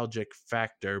nostalgic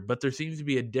factor, but there seems to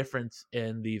be a difference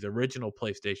in these original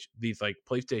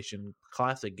PlayStation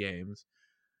classic games.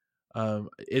 Do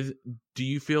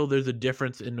you feel there's a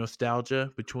difference in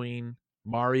nostalgia between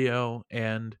Mario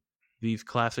and these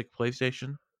classic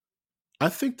PlayStation? I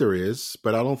think there is,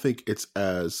 but I don't think it's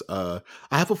as I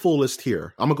have a full list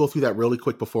here. I'm gonna go through that really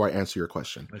quick before I answer your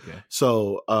question. Okay.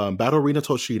 So Battle Arena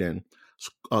Toshiden,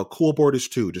 Cool Borders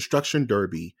 2, Destruction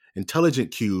Derby,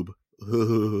 Intelligent Cube,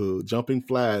 Jumping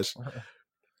Flash,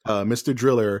 Mr.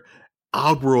 Driller,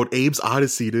 Oddworld, Abe's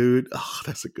Odyssey, dude. Oh,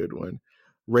 that's a good one.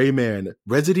 Rayman,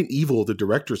 Resident Evil, the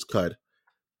director's cut,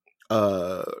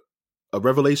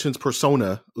 Revelations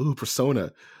Persona,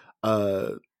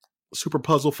 Super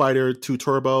Puzzle Fighter 2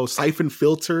 Turbo, Siphon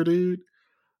Filter, dude.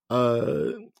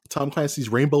 Tom Clancy's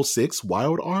Rainbow Six,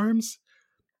 Wild Arms,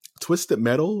 Twisted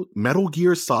Metal, Metal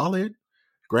Gear Solid,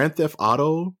 Grand Theft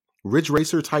Auto, Ridge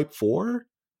Racer Type 4.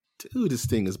 Dude, this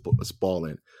thing is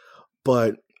balling.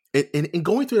 But in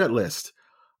going through that list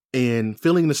and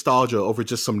feeling nostalgia over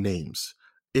just some names,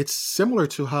 it's similar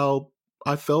to how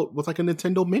I felt with like a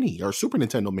Nintendo Mini or Super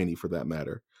Nintendo Mini for that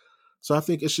matter. So I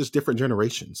think it's just different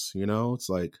generations, you know? It's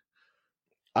like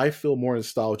I feel more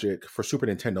nostalgic for Super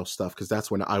Nintendo stuff because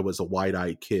that's when I was a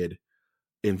wide-eyed kid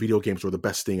and video games were the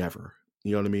best thing ever.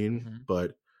 You know what I mean? Mm-hmm.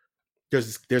 But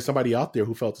there's somebody out there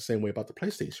who felt the same way about the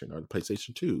PlayStation or the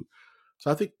PlayStation 2. So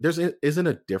I think isn't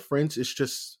a difference. It's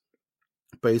just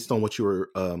based on what you were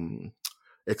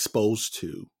exposed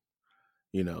to.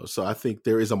 So I think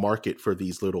there is a market for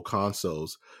these little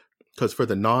consoles, because for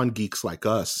the non-geeks like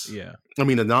us, I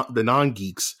mean the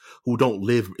non-geeks who don't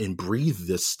live and breathe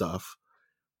this stuff,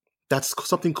 that's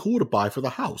something cool to buy for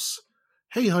the house.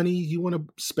 Hey honey, you want to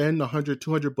spend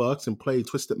 $100-$200 and play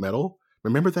Twisted Metal?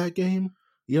 Remember that game?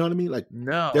 You know what I mean? Like,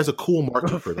 no, there's a cool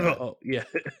market for that. Oh, yeah.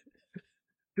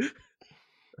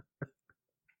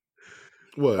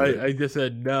 What? I just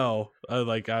said no. I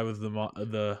was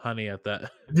the honey at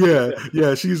that.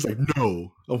 Yeah. She's like,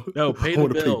 no, pay the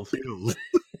bills. Pay bills.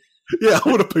 Yeah, I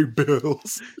want to pay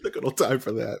bills. I got no time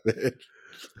for that,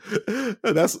 man.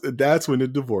 And that's when the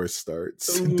divorce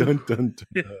starts. Dun dun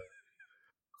dun.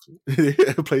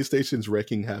 PlayStation's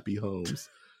wrecking happy homes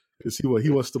because he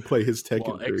wants to play his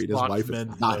Tekken 3. His wife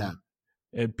is not happy.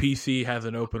 And PC has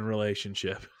an open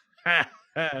relationship.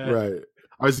 Right.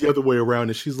 I was the other way around,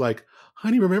 and she's like,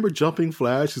 honey, remember Jumping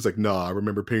Flash? She's like, nah, I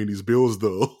remember paying these bills,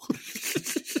 though.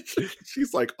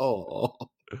 She's like, oh.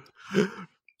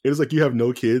 It's like you have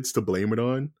no kids to blame it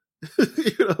on.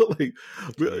 It's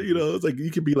like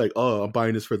you could be like, oh, I'm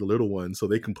buying this for the little one so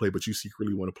they can play, but you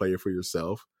secretly want to play it for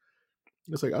yourself.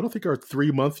 It's like, I don't think our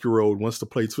 3-month-old wants to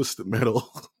play Twisted Metal.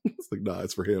 It's like, nah,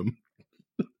 it's for him.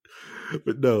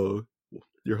 But no,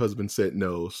 your husband said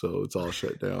no, so it's all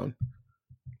shut down.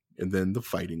 And then the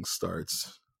fighting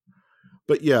starts.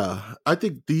 But yeah, I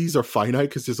think these are finite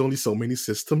because there's only so many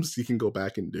systems you can go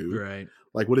back and do. Right.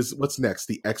 Like, what's next?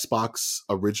 The Xbox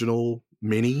original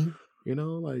Mini?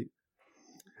 Like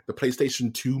the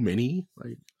PlayStation 2 Mini?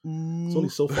 Like, it's only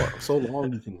so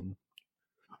long you can.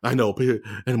 I know,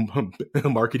 and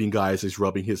marketing guys is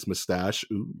rubbing his mustache.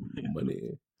 Ooh,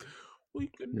 money. We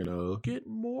can get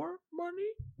more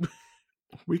money.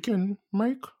 We can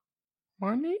make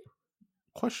money?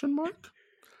 Question mark?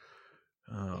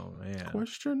 Oh man.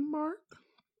 Question mark?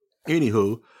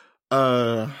 Anywho,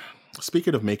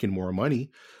 speaking of making more money,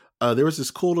 there was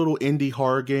this cool little indie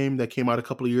horror game that came out a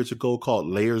couple of years ago called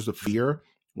Layers of Fear,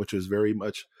 which was very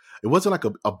much, it wasn't like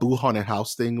a Boo Haunted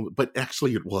House thing, but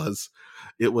actually it was.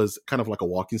 It was kind of like a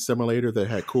walking simulator that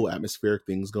had cool atmospheric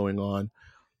things going on.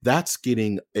 That's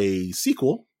getting a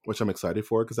sequel, which I'm excited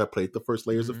for because I played the first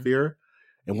Layers of Fear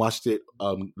and watched it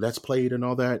Let's Played and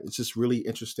all that. It's just really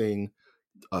interesting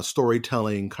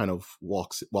storytelling kind of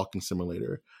walking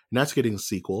simulator. And that's getting a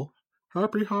sequel.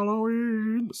 Happy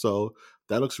Halloween! So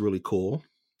that looks really cool.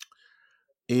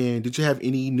 And did you have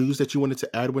any news that you wanted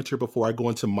to add, Winter, before I go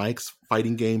into Mike's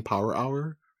fighting game Power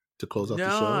Hour to close out the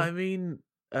show? No, I mean,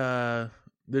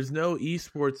 there's no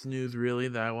esports news really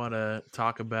that I want to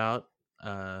talk about.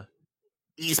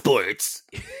 Esports.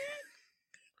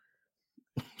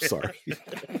 Sorry.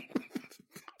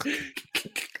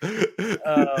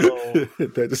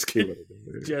 That just came out of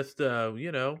nowhere. Just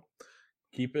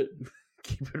keep it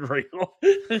real.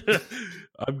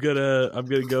 I'm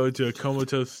gonna go into a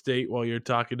comatose state while you're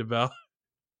talking about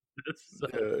this.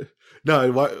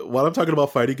 No, while I'm talking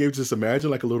about fighting games, just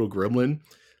imagine like a little gremlin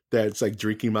that's like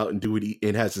drinking Mountain Dew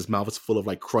and has his mouth full of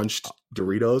like crunched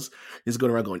Doritos. He's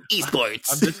going around going,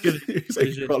 esports. I'm just gonna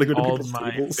like, probably gonna all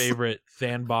my tables. favorite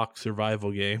sandbox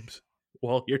survival games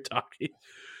while you're talking.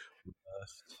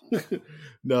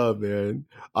 No, man.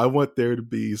 I want there to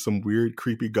be some weird,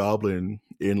 creepy goblin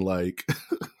in like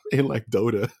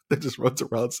Dota that just runs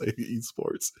around saying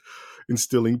esports and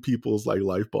stealing people's like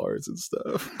life bars and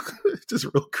stuff. Just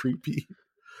real creepy.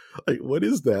 Like, what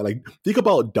is that? Like, think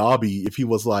about Dobby if he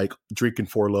was like drinking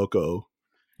Four Loko.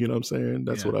 You know what I'm saying?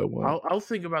 That's what I want. I'll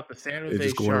think about the San Jose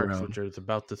Sharks, which is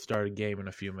about to start a game in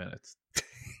a few minutes.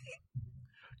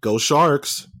 Go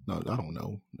Sharks! No, I don't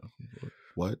know. No.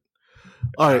 What?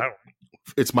 All right,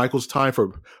 it's Michael's time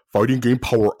for Fighting Game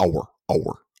Power Hour.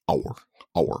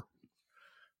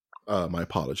 My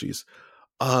apologies.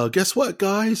 Guess what,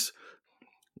 guys?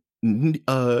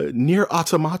 Nier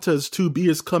Automata's 2B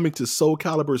is coming to Soul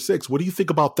Calibur 6. What do you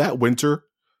think about that, Winter?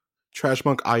 Trash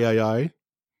Monk, I. I'm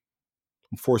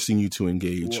forcing you to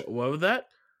engage. What was that?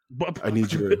 I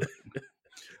need your...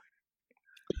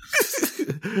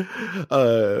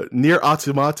 Nier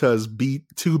Automata's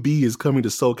 2B is coming to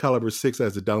Soul Calibur 6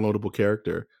 as a downloadable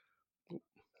character.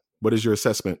 What is your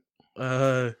assessment?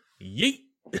 Yeet.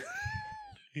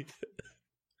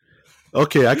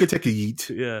 Okay, I can take a yeet.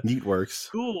 Yeah, yeet works.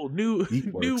 Cool. New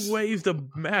ways to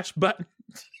mash buttons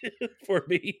for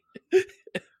me.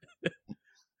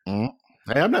 Hey,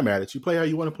 I'm not mad at you. Play how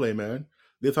you want to play, man.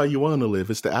 Live how you want to live.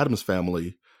 It's the Addams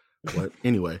Family. But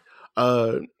anyway,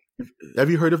 have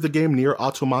you heard of the game Nier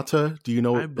Automata? Do you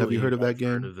know? Have you heard of that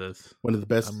game? Heard of this. One of the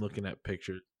best. I'm looking at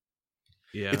pictures.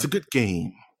 Yeah, it's a good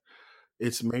game.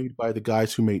 It's made by the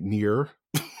guys who made Nier.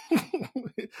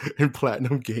 in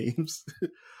Platinum Games.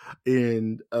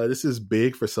 And this is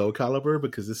big for Soul Calibur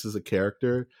because this is a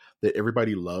character that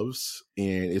everybody loves,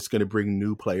 and it's going to bring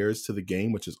new players to the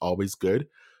game, which is always good.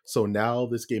 So now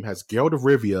this game has Geralt of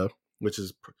Rivia, which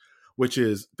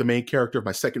is the main character of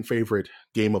my second favorite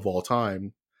game of all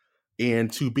time, and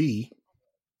 2B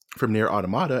from Nier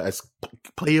Automata as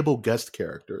playable guest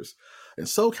characters. And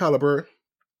Soul Calibur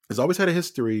has always had a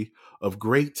history of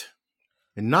great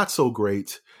and not so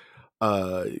great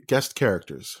guest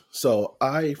characters. So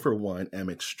I, for one, am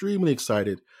extremely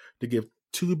excited to give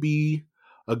 2B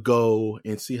a go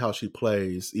and see how she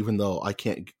plays, even though I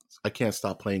can't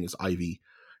stop playing as Ivy,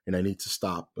 and I need to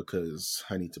stop because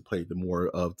I need to play the more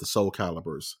of the Soul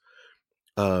Caliburs.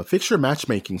 Fixture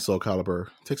matchmaking Soul Calibur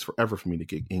takes forever for me to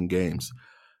get in games.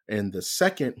 And the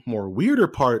second, more weirder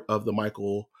part of the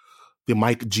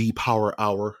Mike G Power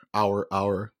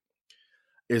Hour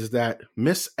is that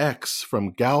Miss X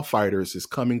from Gal Fighters is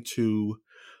coming to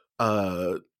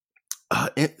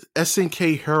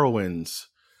SNK Heroines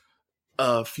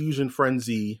Fusion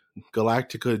Frenzy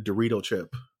Galactica Dorito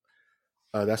Chip.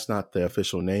 That's not the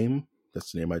official name.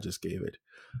 That's the name I just gave it.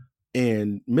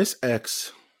 And Miss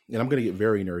X, and I'm going to get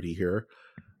very nerdy here,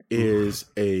 is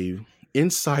a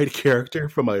inside character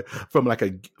from like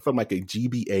a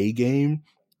GBA game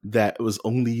that was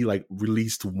only like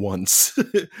released once.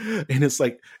 And it's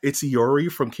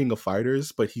Iori from King of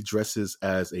Fighters, but he dresses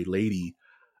as a lady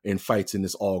and fights in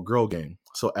this all girl game.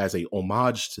 So as a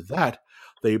homage to that,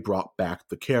 they brought back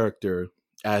the character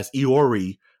as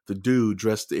Iori, the dude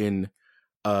dressed in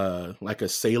like a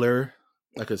sailor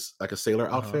outfit,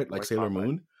 like Sailor Popeye.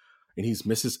 Moon, and he's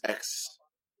Mrs. X.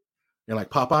 And like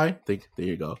Popeye, there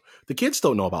you go. The kids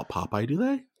don't know about Popeye, do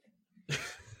they?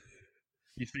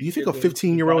 You think a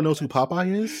 15-year-old knows who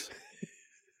Popeye is?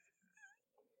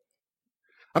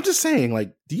 I'm just saying,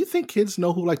 like, do you think kids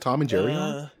know who like Tom and Jerry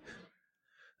are?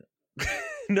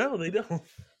 No, they don't.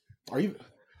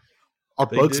 Are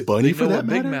Bugs Bunny for that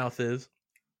matter? Big Mouth is.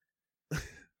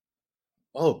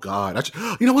 Oh God!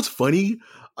 You know what's funny?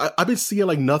 I've been seeing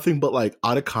like nothing but like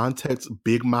out of context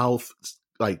Big Mouth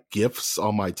like gifs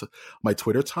on my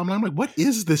Twitter timeline. I'm like, what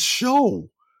is this show?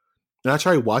 And I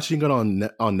tried watching it on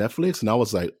Netflix, and I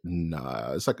was like,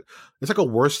 nah, it's like a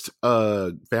worst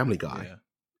Family Guy. Yeah.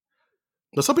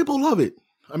 But some people love it.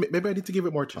 I mean, maybe I need to give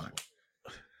it more time.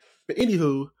 But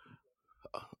anywho,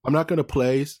 I'm not going to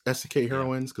play SDK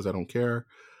Heroines because I don't care.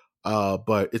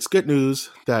 But it's good news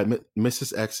that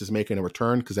Mrs. X is making a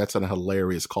return because that's a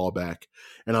hilarious callback.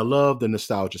 And I love the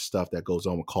nostalgia stuff that goes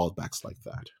on with callbacks like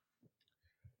that.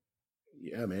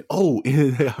 Yeah, man. Oh,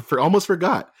 I almost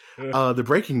forgot the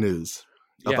breaking news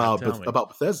about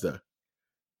Bethesda.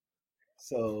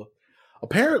 So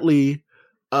apparently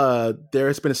there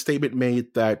has been a statement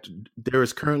made that there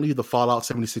is currently the Fallout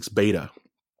 76 beta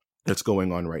that's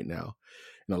going on right now.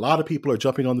 And a lot of people are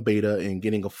jumping on the beta and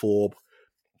getting a full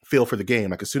feel for the game.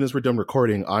 Like as soon as we're done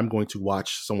recording, I'm going to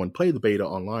watch someone play the beta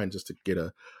online just to get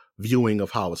a viewing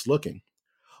of how it's looking.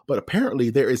 But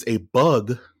apparently there is a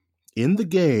bug in the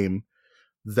game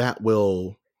that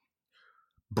will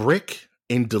brick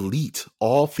and delete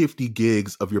all 50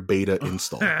 gigs of your beta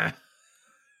install. Well,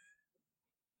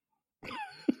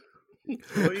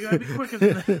 you gotta be quicker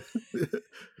than that.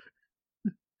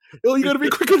 Oh, you gotta be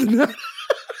quicker than that.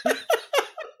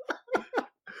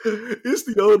 It's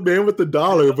the old man with the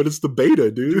dollar, but it's the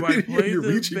beta, dude. Do I play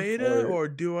the beta or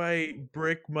do I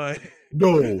brick my...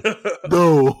 No.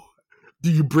 Do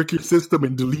you brick your system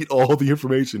and delete all the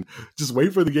information? Just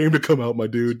wait for the game to come out, my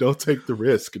dude. Don't take the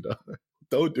risk. No.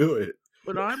 Don't do it.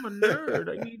 But I'm a nerd.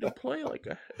 I need to play like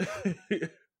a...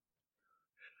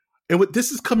 And what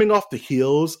this is coming off the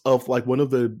heels of like one of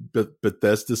the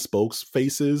Bethesda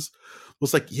spokesfaces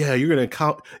was like, yeah, you're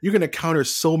gonna counter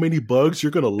so many bugs,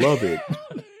 you're gonna love it.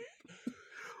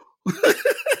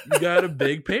 You got a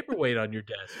big paperweight on your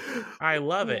desk. I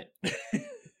love it.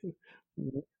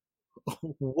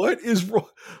 What is wrong?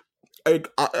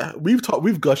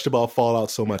 We've gushed about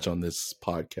Fallout so much on this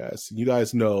podcast. You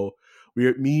guys know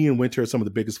me and Winter are some of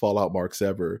the biggest Fallout marks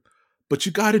ever. But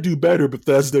you got to do better,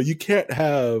 Bethesda. You can't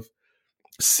have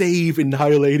save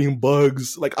annihilating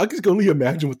bugs. Like I can only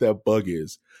imagine what that bug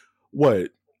is. What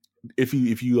if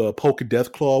you poke a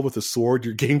death claw with a sword,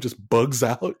 your game just bugs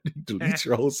out and deletes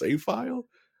your whole save file?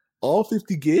 All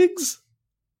 50 gigs?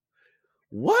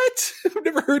 What? I've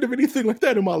never heard of anything like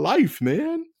that in my life,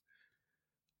 man.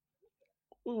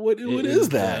 What is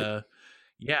that?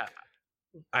 Yeah.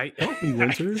 Help me,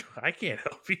 Winter. I can't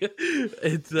help you.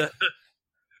 It's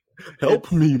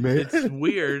help me, man. It's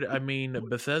weird. I mean,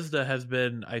 Bethesda has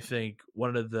been, I think,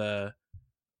 one of the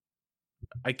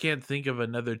I can't think of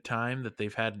another time that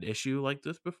they've had an issue like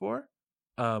this before.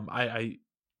 I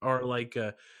or like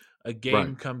a Right.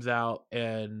 game comes out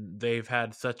and they've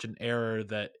had such an error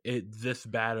that it's this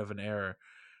bad of an error.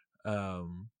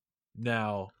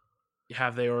 Now,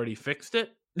 have they already fixed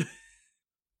it?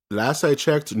 Last I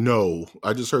checked, no.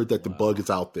 I just heard that the bug Wow. is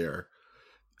out there.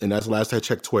 And that's the last I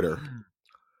checked Twitter.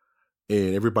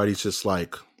 And everybody's just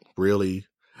like, really?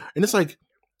 And it's like,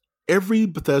 every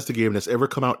Bethesda game that's ever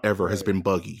come out ever has Right. been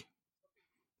buggy.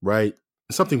 Right?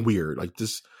 It's something weird. Like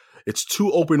this, it's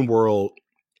too open world.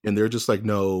 And they're just like,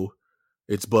 no,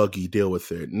 it's buggy, deal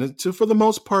with it. And for the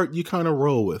most part, you kind of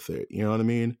roll with it. You know what I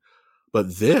mean?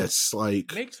 But this,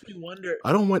 like, Makes me wonder.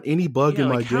 I don't want any bug Yeah, in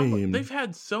my like how game. they've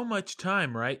had so much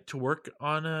time, right, to work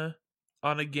on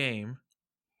a game.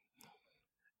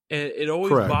 It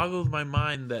always Correct. boggles my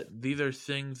mind that these are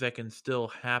things that can still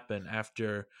happen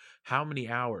after how many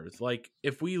hours. Like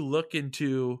if we look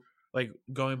into like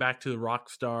going back to the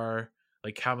Rockstar,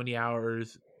 like how many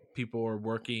hours people are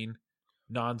working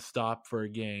nonstop for a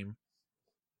game.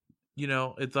 You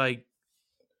know, it's like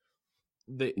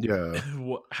they Yeah.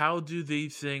 how do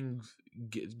these things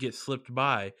get slipped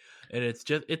by? And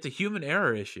it's a human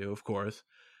error issue, of course.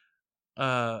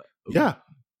 Yeah.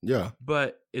 Yeah.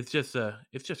 But it's just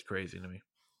crazy to me.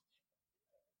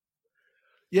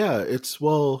 Yeah. It's,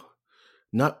 well,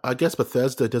 not, I guess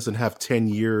Bethesda doesn't have 10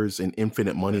 years and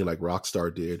infinite money Yeah. like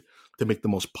Rockstar did to make the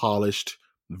most polished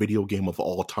video game of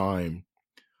all time.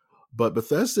 But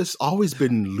Bethesda's always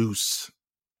been loose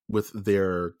with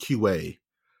their QA.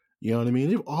 You know what I mean?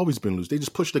 They've always been loose. They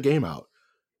just push the game out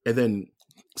and then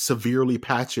severely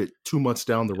patch it 2 months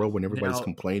down the road when everybody's Now,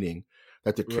 complaining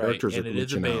that the right, characters are and it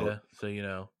is a glitching beta, out. so you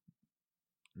know,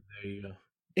 there you go.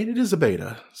 And it is a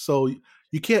beta, so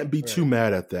you can't be too Right.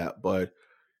 mad at that. But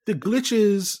the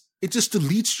glitches, it just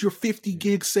deletes your 50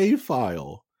 gig save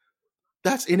file.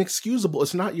 That's inexcusable.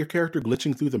 It's not your character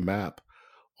glitching through the map,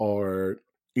 or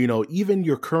even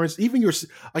your current, even your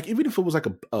like, even if it was like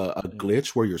a glitch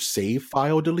where your save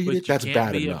file deleted, But you that's can't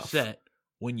bad be enough. upset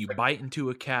when you bite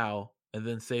into a cow and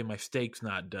then say my steak's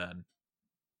not done.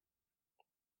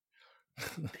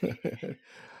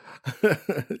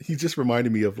 He just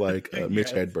reminded me of like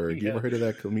Mitch Yes, Hedberg. You ever yes, heard of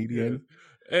that comedian?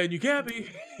 yes. And you can't be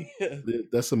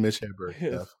That's some Mitch Hedberg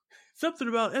yes. stuff. Something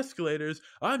about escalators.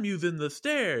 I'm using the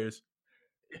stairs.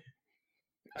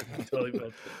 I totally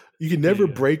felt You can never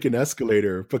Yeah. break an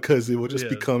escalator because it will just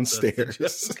Yes, become that's the stairs.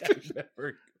 joke. I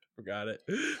never forgot it.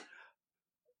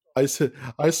 I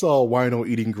saw a wino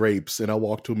eating grapes, and I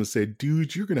walked to him and said,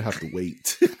 "Dude, you're gonna have to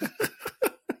wait."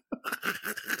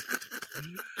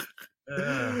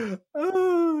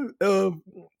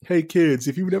 Hey kids,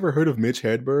 if you've never heard of Mitch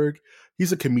Hedberg,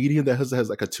 he's a comedian that has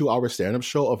like a 2-hour stand-up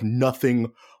show of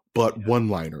nothing but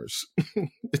one-liners.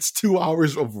 It's 2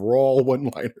 hours of raw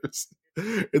one-liners.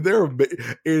 And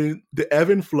and the ebb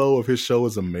and flow of his show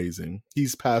is amazing.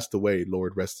 He's passed away,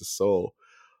 Lord rest his soul.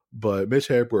 But Mitch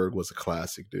Hedberg was a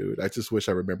classic, dude. I just wish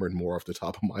I remembered more off the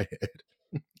top of my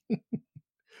head.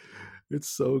 It's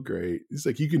so great. It's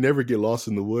like you can never get lost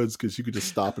in the woods because you could just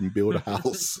stop and build a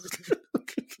house.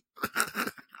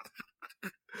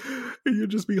 And you'll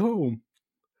just be home.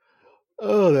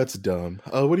 Oh, that's dumb.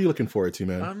 What are you looking forward to,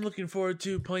 man? I'm looking forward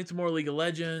to playing some more League of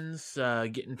Legends,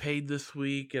 getting paid this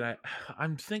week, and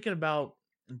I'm thinking about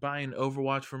buying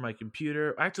Overwatch for my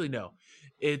computer. Actually, no,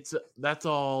 that's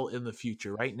all in the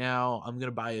future. Right now, I'm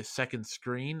gonna buy a second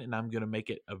screen, and I'm gonna make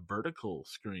it a vertical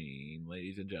screen,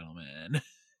 ladies and gentlemen.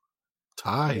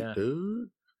 Tight, Yeah. dude.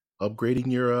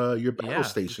 Upgrading your battle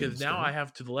stations. Because now I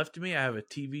have, to the left of me, I have a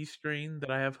TV screen that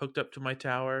I have hooked up to my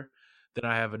tower. Then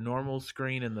I have a normal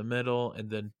screen in the middle, and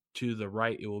then to the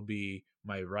right it will be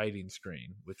my writing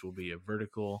screen, which will be a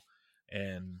vertical,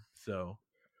 and so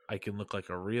I can look like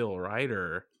a real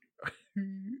writer.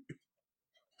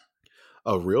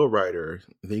 A real writer.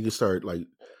 Then you can start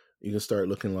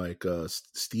looking like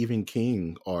Stephen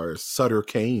King or Sutter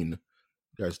Kane.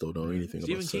 You guys don't know anything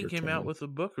Stephen about King Sutter came Kane. out with a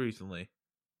book recently.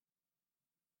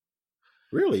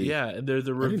 Really? Yeah, and there's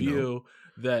a I didn't know. review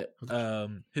that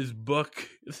his book,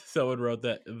 someone wrote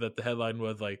that the headline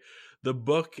was like, the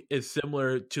book is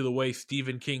similar to the way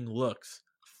Stephen King looks,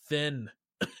 thin.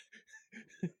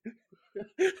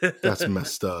 That's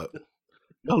messed up.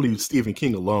 Y'all leave Stephen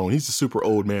King alone. He's a super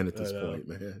old man at this point,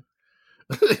 man.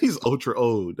 He's ultra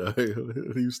old.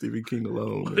 Leave Stephen King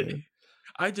alone, man.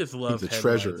 I just love He's a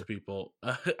headlines, treasure. people.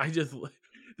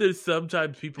 There's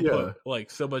sometimes people put like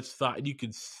so much thought, and you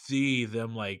can see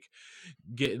them like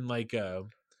getting like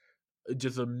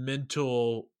just a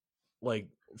mental like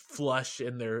flush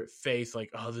in their face,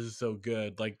 like, oh, this is so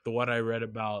good. Like the one I read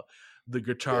about the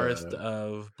guitarist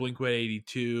of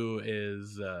Blink-182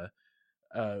 is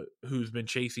who's been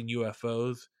chasing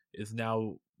UFOs is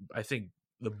now, I think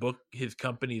his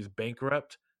company is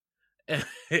bankrupt.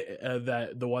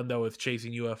 That the one that was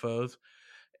chasing UFOs,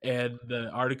 and the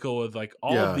article was like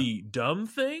all the dumb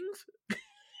things.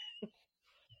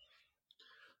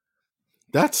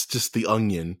 That's just The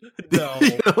Onion. No,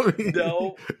 You know what I mean?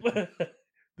 no.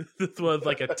 This was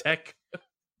like a tech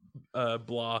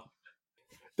blog.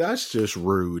 That's just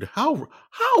rude. How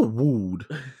wooed.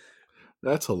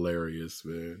 That's hilarious,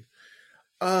 man.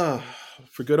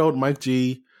 For good old Mike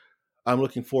G, I'm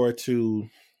looking forward to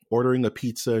ordering a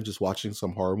pizza and just watching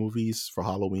some horror movies for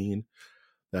Halloween.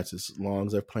 That's as long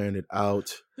as I've planned it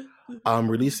out. I'm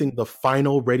releasing the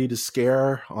final Ready to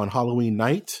Scare on Halloween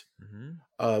night,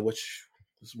 which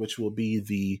will be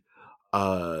the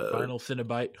final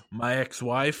Cinnabite, my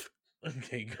ex-wife.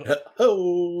 Okay,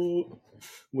 go.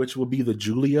 Which will be the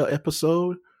Julia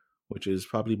episode, which is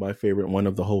probably my favorite one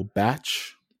of the whole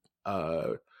batch.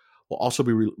 We'll also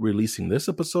be releasing this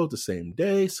episode the same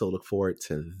day, so look forward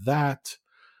to that.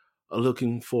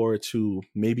 Looking forward to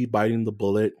maybe biting the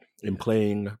bullet and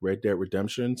playing Red Dead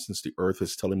Redemption, since the Earth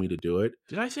is telling me to do it.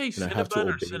 Did I say Cinnabite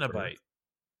or Cinnabite?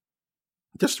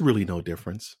 Just really no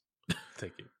difference.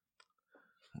 Thank you.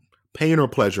 Pain or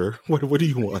pleasure? What do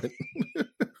you want?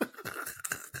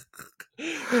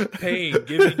 Pain.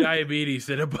 Give me diabetes,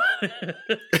 Cinnabite.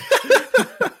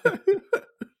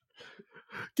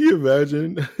 Can you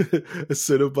imagine a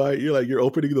Cinnabite? You're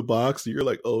opening the box and you're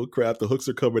like, oh crap, the hooks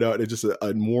are coming out, and just a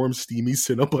warm, steamy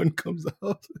Cinnabon comes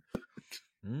out.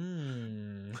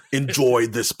 Enjoy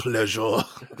this pleasure.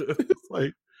 It's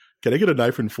like, can I get a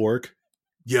knife and fork?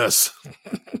 Yes.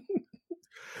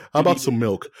 How about some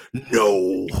milk?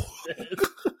 No.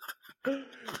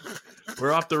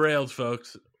 We're off the rails,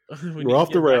 folks. We're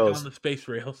off the rails. On the space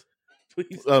rails.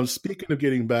 Please. Speaking of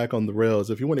getting back on the rails,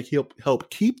 if you want to help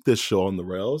keep this show on the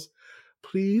rails,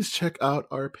 please check out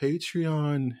our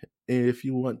Patreon. If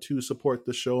you want to support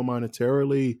the show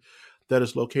monetarily, that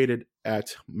is located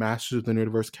at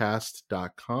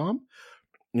mastersofthenerdiversecast.com.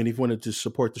 And if you wanted to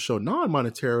support the show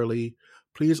non-monetarily,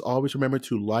 please always remember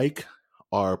to like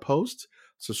our post,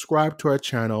 subscribe to our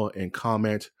channel, and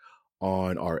comment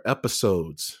on our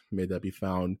episodes. May that be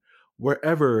found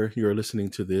wherever you're listening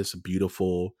to this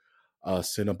beautiful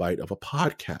Cinnabite of a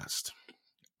podcast.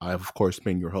 I've, of course,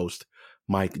 been your host,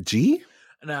 Mike G.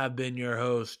 And I've been your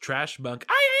host, Trash Bunk.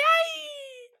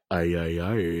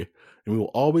 And we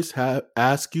will always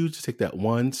ask you to take that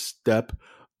one step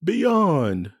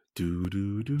beyond.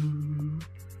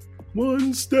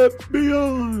 One step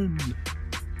beyond.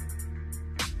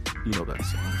 You know that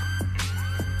song.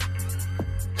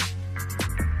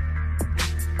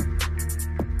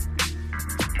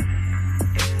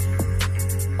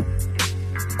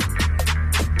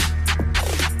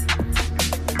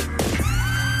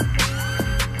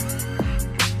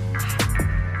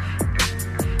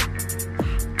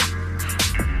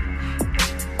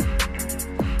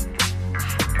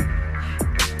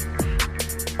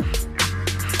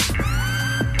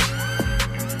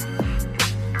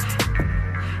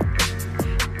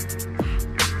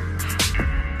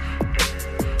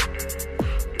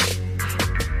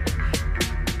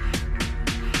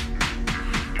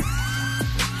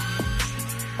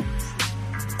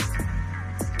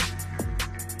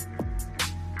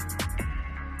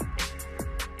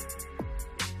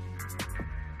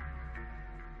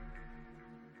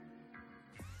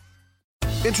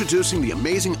 Introducing the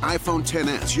amazing iPhone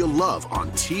XS you'll love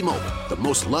on T-Mobile, the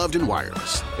most loved in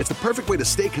wireless. It's the perfect way to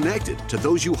stay connected to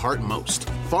those you heart most.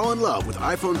 Fall in love with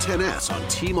iPhone XS on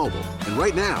T-Mobile. And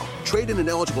right now, trade in an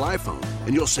eligible iPhone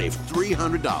and you'll save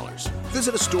 $300.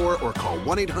 Visit a store or call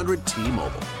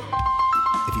 1-800-T-Mobile.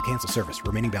 If you cancel service,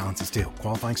 remaining balance is due.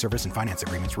 Qualifying service and finance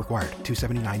agreements required.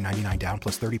 $279.99 down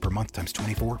plus $30 per month times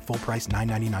 24. Full price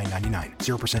 $999.99.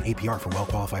 0% APR for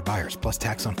well-qualified buyers plus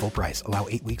tax on full price. Allow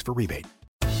 8 weeks for rebate.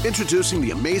 Introducing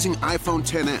the amazing iPhone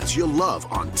XS you'll love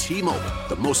on T-Mobile,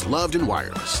 the most loved in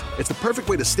wireless. It's the perfect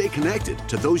way to stay connected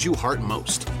to those you heart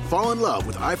most. Fall in love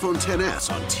with iPhone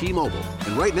XS on T-Mobile.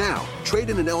 And right now, trade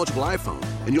in an eligible iPhone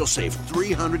and you'll save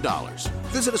 $300.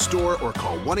 Visit a store or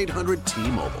call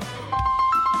 1-800-T-Mobile.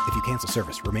 If you cancel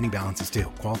service, remaining balance is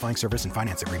due. Qualifying service and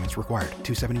finance agreements required.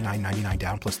 $279.99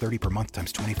 down plus $30 per month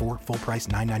times 24. Full price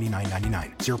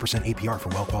 $999.99. 0% APR for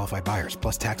well-qualified buyers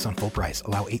plus tax on full price.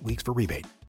 Allow 8 weeks for rebate.